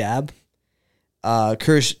from the jab.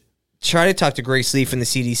 Kirsch tried to talk to Grace Lee from the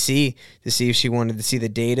CDC to see if she wanted to see the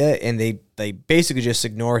data, and they basically just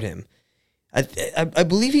ignored him. I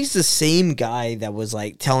believe he's the same guy that was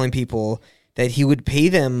like telling people that he would pay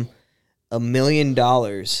them $1 million,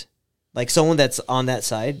 like someone that's on that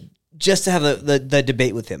side, just to have the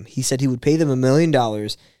debate with him. He said he would pay them $1 million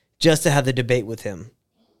just to have the debate with him.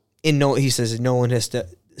 And he says no one has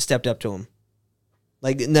stepped up to him.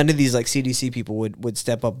 Like none of these like CDC people would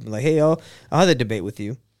step up and be like, hey, I'll have the debate with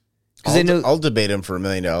you. Because I'll debate him for $1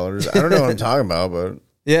 million. I don't know what I'm talking about, but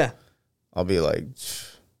Yeah. I'll be like,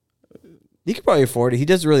 he could probably afford it. He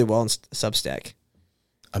does really well in Substack.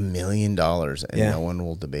 $1 million and Yeah. no one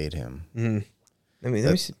will debate him. Mm-hmm. Let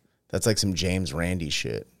me see. That's like some James Randi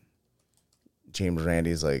shit. James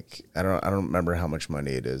Randi's like, I don't remember how much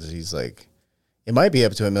money it is. He's like, it might be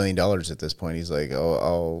up to $1 million at this point. He's like,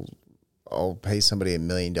 oh, I'll pay somebody $1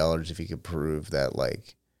 million if you could prove that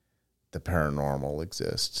like the paranormal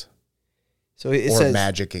exists. So it or says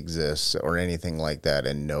magic exists or anything like that,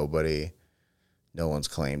 and no one's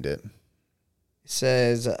claimed it. It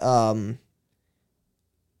says, I'm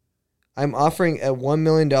offering a $1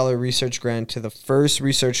 million research grant to the first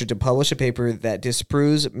researcher to publish a paper that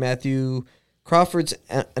disproves Matthew Crawford's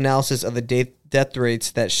analysis of the death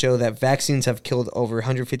rates that show that vaccines have killed over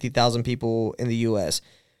 150,000 people in the U.S.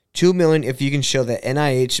 $2 million if you can show that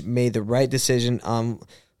NIH made the right decision on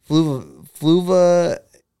fluvaxamine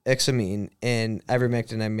and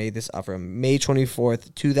ivermectin. I made this offer on May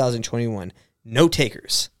 24th, 2021. No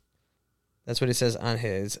takers. That's what it says on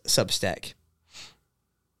his Substack.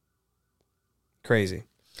 Crazy.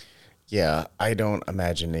 Yeah, I don't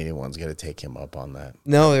imagine anyone's going to take him up on that.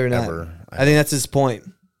 No, they're not. Ever. I think that's his point.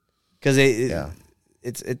 Because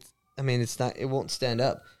it's I mean, it's not, it won't stand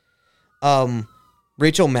up.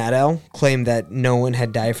 Rachel Maddow claimed that no one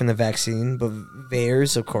had died from the vaccine, but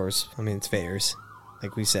VAERS, of course, I mean, it's VAERS,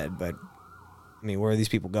 like we said, but I mean, where are these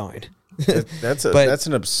people going? That's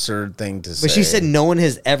an absurd thing to say. But she said no one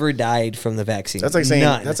has ever died from the vaccine. That's like saying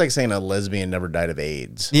None. that's like saying a lesbian never died of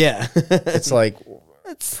AIDS. Yeah. It's like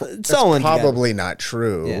it's that's probably not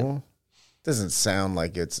true. Yeah. Doesn't sound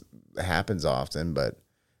like it happens often, but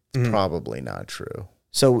it's probably not true.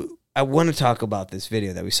 So I want to talk about this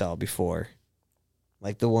video that we saw before.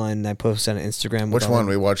 Like the one I posted on Instagram. Which one?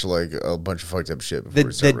 We watched like a bunch of fucked up shit before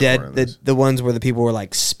we started recording this. the ones where the people were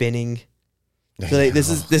like spinning. So like, this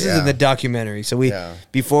is in the documentary. So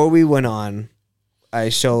before we went on, I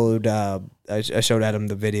showed Adam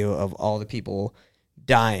the video of all the people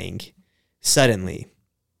dying suddenly.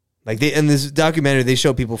 Like in this documentary, they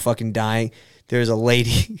show people fucking dying. There's a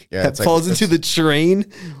lady that falls into the train.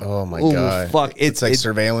 Oh my god! Fuck! It's like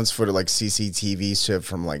surveillance footage, like CCTV shit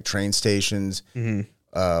from like train stations,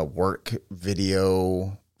 work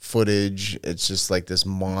video footage. It's just like this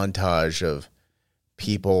montage of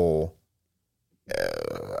people,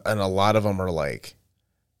 and a lot of them are like,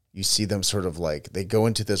 you see them sort of like they go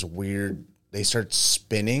into this weird. They start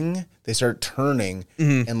spinning. They start turning,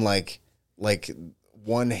 and like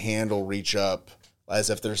one hand will reach up as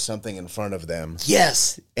if there's something in front of them.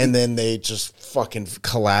 Yes. And then they just fucking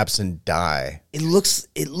collapse and die. It looks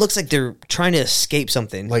like they're trying to escape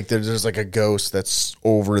something. Like there's like a ghost that's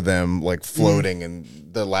over them, like floating, and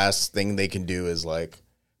the last thing they can do is like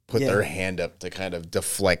put their hand up to kind of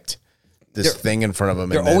deflect this thing in front of them.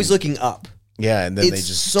 They're always looking up. Yeah, and then they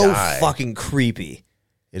just so die. Fucking creepy.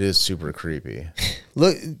 It is super creepy.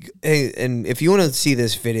 Look, hey, and if you want to see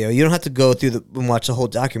this video, you don't have to go through and watch the whole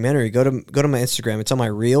documentary. Go to my Instagram. It's on my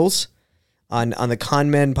Reels, on the Con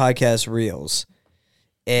Men Podcast Reels,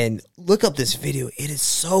 and look up this video. It is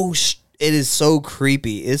so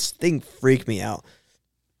creepy. This thing freaked me out.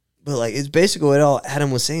 But like, it's basically what all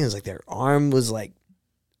Adam was saying is like their arm was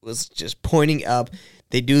just pointing up.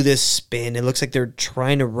 They do this spin. It looks like they're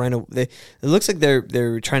trying to run away. It looks like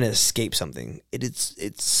they're trying to escape something.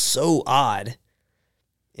 It's so odd.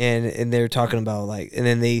 And they're talking about like, and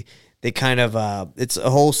then they kind of it's a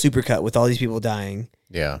whole supercut with all these people dying.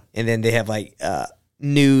 Yeah. And then they have like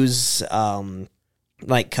news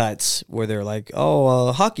like cuts where they're like, oh,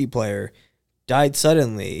 a hockey player died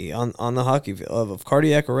suddenly on the hockey field of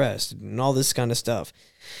cardiac arrest and all this kind of stuff.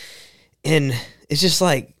 And it's just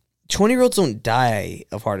like 20-year-olds don't die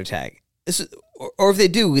of heart attack. Or if they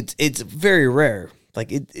do, it's very rare.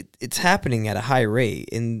 Like it's happening at a high rate,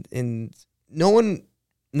 and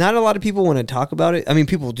not a lot of people want to talk about it. I mean,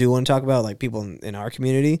 people do want to talk about it, like people in our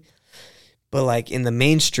community, but like in the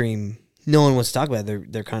mainstream, no one wants to talk about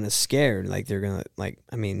it. They're kind of scared. Like they're gonna like.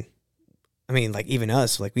 I mean, like even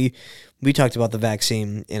us, like we talked about the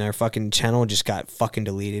vaccine, and our fucking channel just got fucking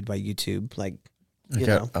deleted by YouTube. Like You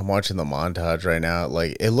know? I'm watching the montage right now.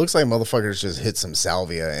 Like, it looks like motherfuckers just hit some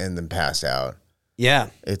salvia and then passed out. Yeah.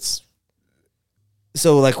 It's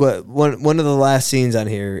So like one of the last scenes on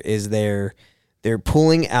here is they're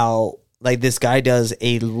pulling out, like, this guy does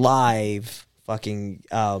a live fucking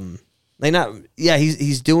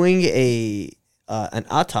he's doing an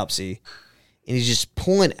autopsy, and he's just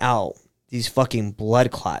pulling out these fucking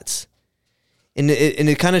blood clots. And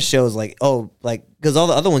it kind of shows, like, oh, like, because all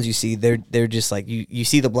the other ones you see, they're just like, you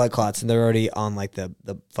see the blood clots and they're already on, like, the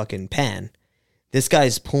fucking pan. This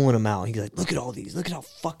guy's pulling them out. He's like, look at all these. Look at how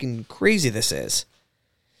fucking crazy this is.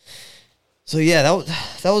 So yeah,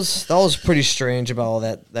 that was pretty strange about all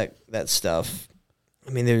that stuff.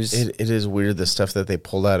 I mean, it is weird, the stuff that they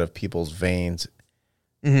pulled out of people's veins.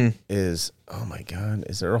 Is, oh my god,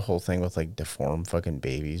 is there a whole thing with, like, deformed fucking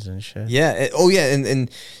babies and shit? Yeah.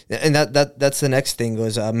 And that's the next thing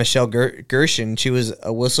was Michelle Gershon. She was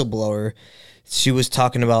a whistleblower. She was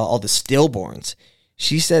talking about all the stillborns.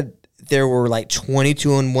 She said there were like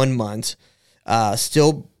 22 in 1 month.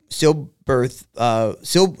 Stillbirths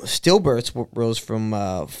rose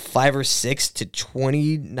from 5 or 6 to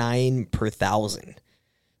 29 per thousand.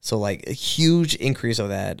 So, like, a huge increase of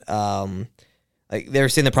that. Like, they were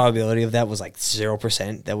saying the probability of that was like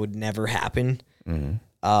 0%. That would never happen.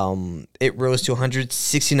 It rose to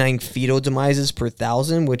 169 fetal demises per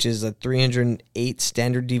thousand, which is a 308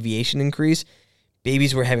 standard deviation increase.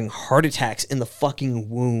 Babies were having heart attacks in the fucking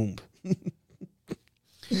womb.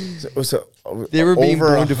 So They were being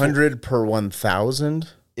over born 100 per 1,000.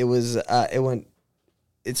 It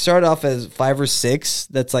started off as 5 or 6.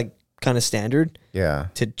 That's like kind of standard. Yeah.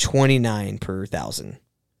 To 29 per thousand.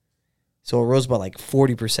 So it rose by like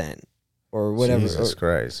 40% or whatever. Jesus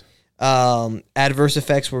Christ. Adverse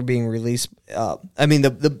effects were being released. I mean,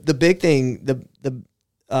 the big thing,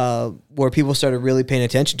 where people started really paying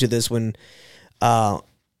attention to this when,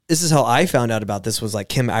 this is how I found out about this, was like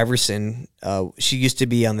Kim Iverson. She used to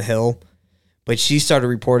be on The Hill, but she started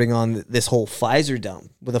reporting on this whole Pfizer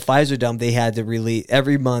dump. With a Pfizer dump, they had to release,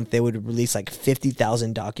 every month they would release like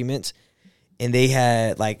 50,000 documents. And they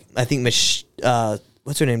had, like, I think,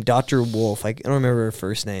 what's her name? Dr. Wolf. I don't remember her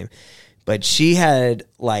first name. But she had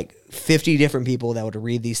like 50 different people that would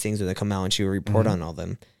read these things when they come out, and she would report on all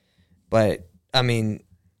them. But, I mean,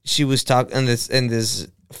 she was talking in this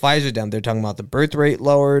Pfizer dump. They're talking about the birth rate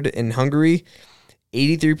lowered in Hungary.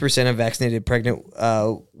 83% of vaccinated pregnant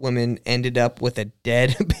women ended up with a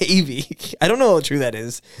dead baby. I don't know how true that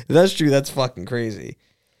is. If that's true, that's fucking crazy.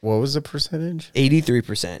 What was the percentage?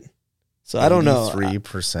 83%. So I don't know.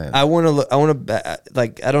 3%. I want to look. I want to bet.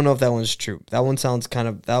 Like, I don't know if that one's true. That one sounds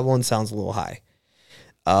a little high.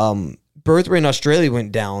 Birth rate in Australia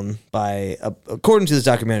went down by, according to this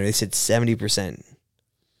documentary, they said 70%.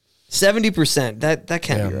 70%. That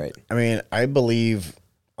can't be right. I mean, I believe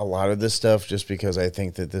a lot of this stuff just because I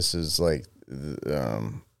think that this is like a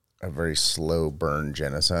very slow burn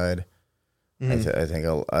genocide. I think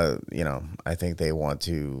I think they want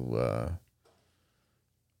to.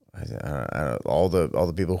 All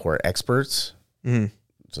the people who are experts.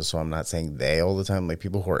 Just so I'm not saying they all the time, like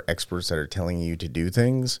people who are experts that are telling you to do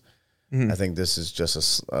things. I think this is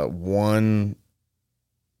just a one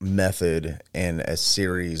method and a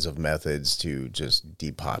series of methods to just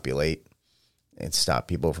depopulate and stop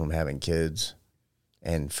people from having kids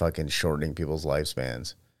and fucking shortening people's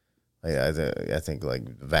lifespans. I think like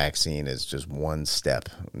vaccine is just one step.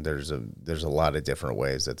 There's a lot of different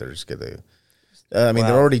ways that they're just gonna. I mean,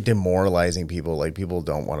 they're already demoralizing people. Like, people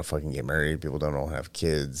don't want to fucking get married. People don't want to have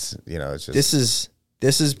kids. You know, it's just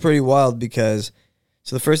this is pretty wild because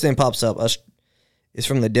so the first thing pops up is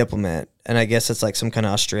from The Diplomat, and I guess it's like some kind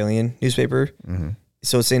of Australian newspaper.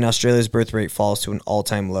 So it's saying Australia's birth rate falls to an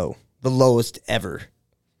all-time low, the lowest ever.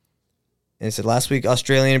 And it said last week,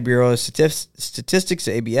 Australian Bureau of Statistics,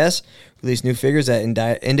 ABS, released new figures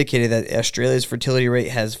that indicated that Australia's fertility rate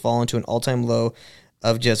has fallen to an all-time low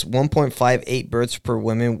of just 1.58 births per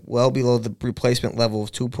woman, well below the replacement level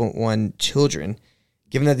of 2.1 children.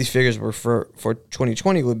 Given that these figures were for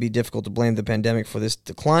 2020, it would be difficult to blame the pandemic for this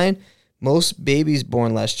decline. Most babies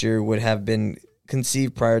born last year would have been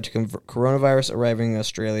conceived prior to coronavirus arriving in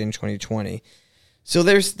Australia in 2020. So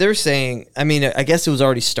they're saying, I mean, I guess it was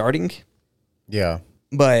already starting. Yeah.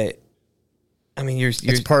 But, I mean,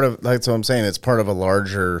 it's part of, that's what I'm saying, it's part of a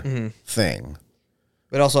larger thing.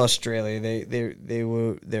 But also Australia,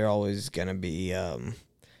 they're always gonna be. I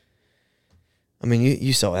mean,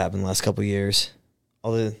 you saw what happened the last couple of years.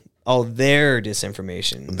 All their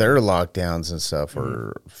disinformation, their lockdowns and stuff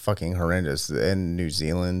are fucking horrendous. In New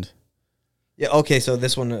Zealand, Yeah. Okay. So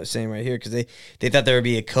this one is saying right here because they thought there would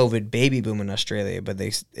be a COVID baby boom in Australia, but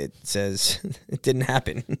it says it didn't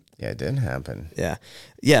happen. Yeah, it didn't happen. Yeah.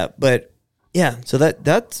 Yeah. But yeah. So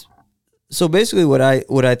that's so basically what I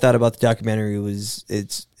thought about the documentary was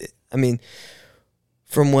I mean,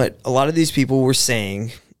 from what a lot of these people were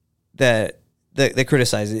saying that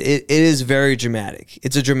criticize it, it is very dramatic.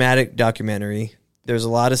 It's a dramatic documentary. There's a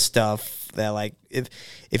lot of stuff that, like,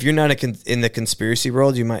 if you're not in the conspiracy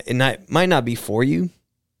world, might not be for you.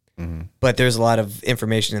 Mm-hmm. But there's a lot of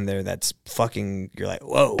information in there that's fucking. You're like,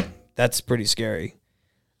 whoa, that's pretty scary.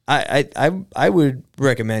 I would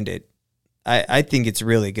recommend it. I think it's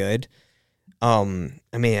really good. I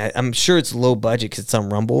mean, I'm sure it's low budget because it's on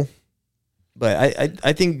Rumble. But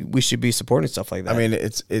I think we should be supporting stuff like that. I mean,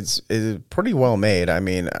 it's pretty well made. I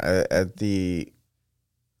mean, I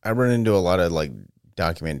run into a lot of like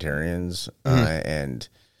documentarians, and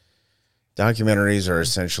documentaries are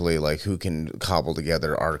essentially like who can cobble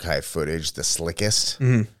together archive footage the slickest.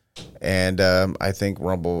 Mm-hmm. And I think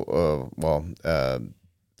Rumble,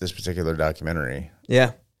 this particular documentary,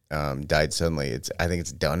 died suddenly. I think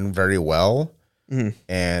it's done very well,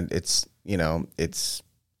 and it's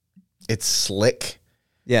slick.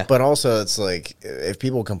 Yeah. But also it's like, if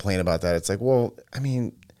people complain about that, it's like, well, I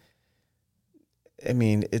mean,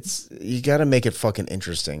 it's, you got to make it fucking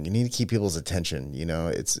interesting. You need to keep people's attention.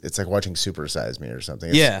 It's like watching Super Size Me or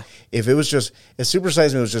something. If Super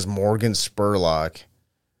Size Me was just Morgan Spurlock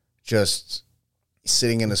just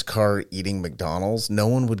sitting in his car eating McDonald's, no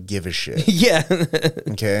one would give a shit. Yeah.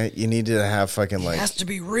 Okay. You need to have fucking like, it has to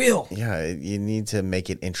be real. Yeah. You need to make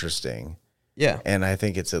it interesting. Yeah. And I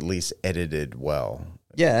think it's at least edited well.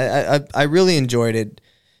 Yeah, I really enjoyed it.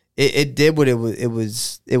 It did what it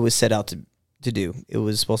was set out to do. It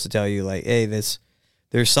was supposed to tell you, like, hey,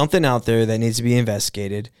 there's something out there that needs to be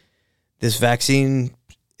investigated. This vaccine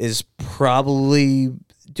is probably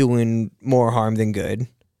doing more harm than good.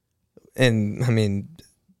 And I mean,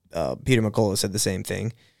 Peter McCullough said the same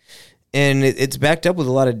thing. And it's backed up with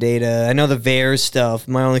a lot of data. I know the VAERS stuff.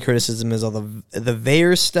 My only criticism is all the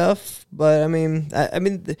VAERS stuff. But I mean,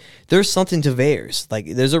 there's something to VAERS. Like,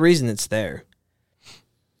 there's a reason it's there.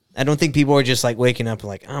 I don't think people are just like waking up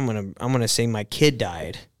like, I'm gonna say my kid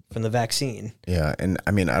died from the vaccine. Yeah, and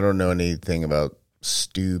I mean, I don't know anything about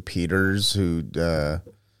Stu Peters, who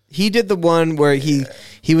he did the one where he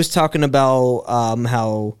was talking about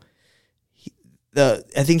how. I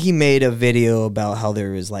think he made a video about how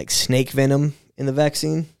there was like snake venom in the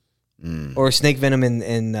vaccine, or snake venom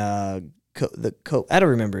in I don't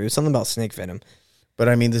remember. It was something about snake venom. But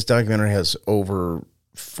I mean, this documentary has over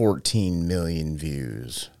 14 million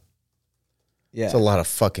views. Yeah, it's a lot of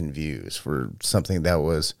fucking views for something that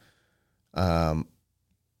was, it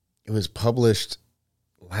was published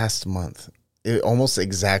last month, almost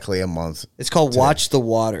exactly a month. It's called today. Watch the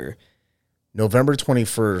Water. November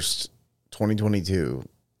 21st. 2022,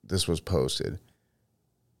 this was posted.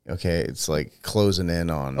 Okay, it's like closing in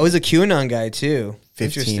on. Oh, he's a QAnon guy too.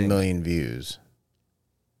 15 million views.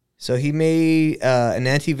 So he made an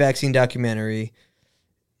anti-vaccine documentary.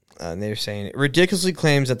 And they're saying it ridiculously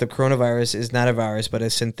claims that the coronavirus is not a virus, but a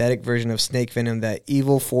synthetic version of snake venom that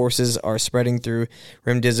evil forces are spreading through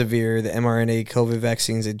remdesivir, the mRNA COVID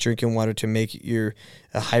vaccines, and drinking water to make you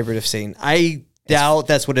a hybrid of Satan. I doubt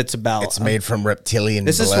that's what it's about. It's made from reptilian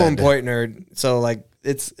This blood. is Full Point Nerd, so like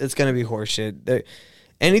it's gonna be horseshit.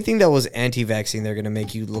 Anything that was anti-vaccine, they're gonna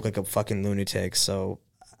make you look like a fucking lunatic. So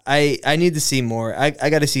I need to see more. I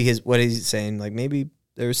got to see what he's saying. Like, maybe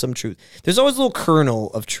there's some truth. There's always a little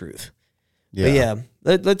kernel of truth. Yeah.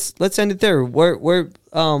 But yeah, let's end it there.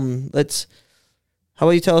 Let's. How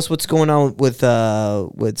about you tell us what's going on with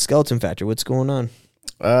Skeleton Factory? What's going on?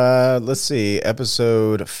 Let's see.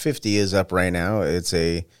 Episode 50 is up right now. It's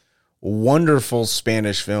a wonderful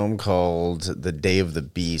Spanish film called The Day of the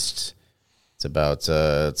Beast. It's about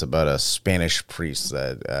a Spanish priest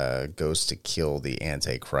that goes to kill the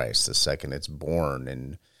Antichrist the second it's born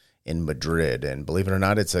in Madrid. And believe it or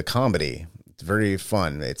not, it's a comedy. It's very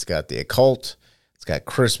fun. It's got the occult. It's got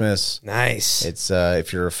Christmas. Nice. It's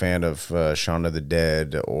if you're a fan of Shaun of the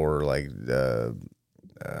Dead or like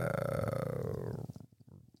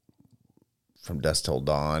From Dusk Till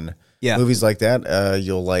Dawn, movies like that,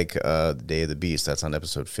 you'll like The Day of the Beast. That's on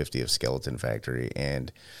episode 50 of Skeleton Factory.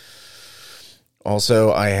 And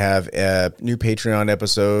also, I have a new Patreon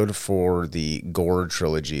episode for the Gore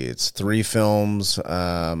trilogy. It's 3 films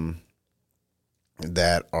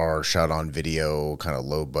that are shot on video, kind of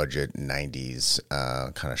low budget 90s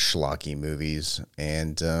kind of schlocky movies.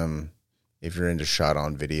 And if you're into shot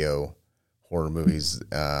on video horror movies,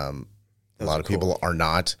 A lot of people are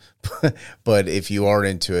not, but if you are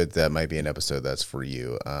into it, that might be an episode that's for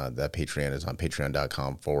you. That Patreon is on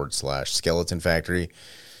patreon.com/skeleton factory.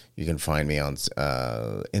 You can find me on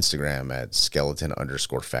Instagram at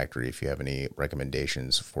skeleton_factory. If you have any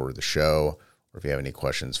recommendations for the show, or if you have any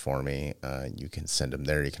questions for me, you can send them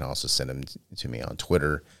there. You can also send them to me on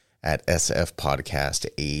Twitter at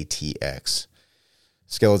SFPodcastATX.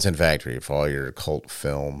 Skeleton Factory for all your cult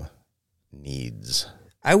film needs.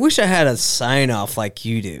 I wish I had a sign off like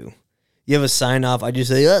you do. You have a sign off. I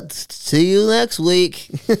just say, see you next week.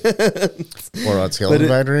 What about Skeleton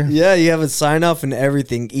Factory? Yeah, you have a sign off and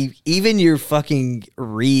everything. Even your fucking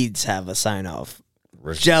reads have a sign off.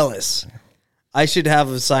 Jealous. I should have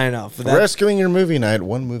a sign off. Rescuing your movie night,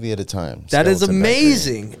 one movie at a time. That is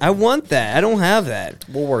amazing. Factory. I want that. I don't have that.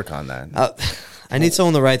 We'll work on that. I need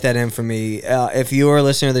someone to write that in for me. If you are a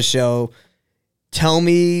listener to the show, tell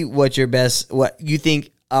me what you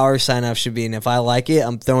think our sign off should be, and if I like it,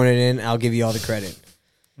 I'm throwing it in. I'll give you all the credit,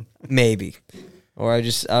 maybe, or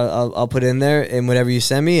I'll put it in there, and whatever you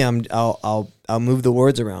send me, I'll move the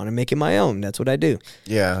words around and make it my own. That's what I do.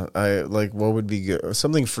 Yeah, I like. What would be good?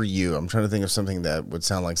 Something for you. I'm trying to think of something that would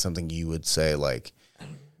sound like something you would say, like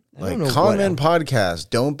comment podcast.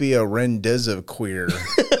 Don't be a rendiza queer.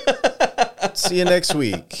 See you next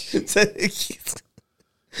week.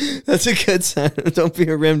 That's a good sign. Don't be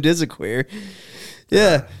a remdiza queer.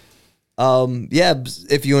 Yeah.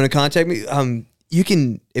 If you want to contact me, you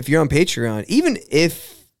can, if you're on Patreon, even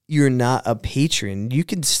if you're not a patron, you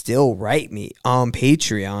can still write me on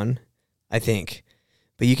Patreon, I think.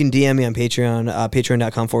 But you can DM me on Patreon,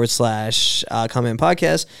 patreon.com/comment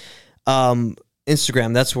podcast.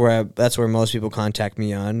 Instagram, that's where most people contact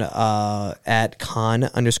me on, at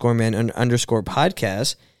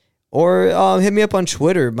con_man_podcast. Or hit me up on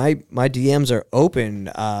Twitter. My DMs are open.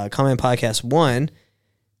 Comment Podcast 1.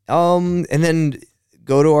 And then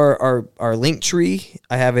go to our link tree.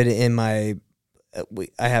 I have it in the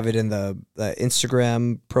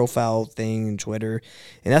Instagram profile thing and Twitter,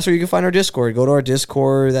 and that's where you can find our Discord. Go to our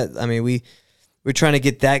Discord. We're trying to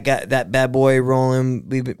get that bad boy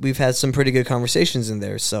rolling. We've had some pretty good conversations in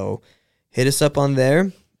there, so hit us up on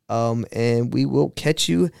there. And we will catch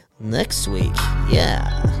you next week. Yeah.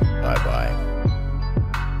 Bye-bye.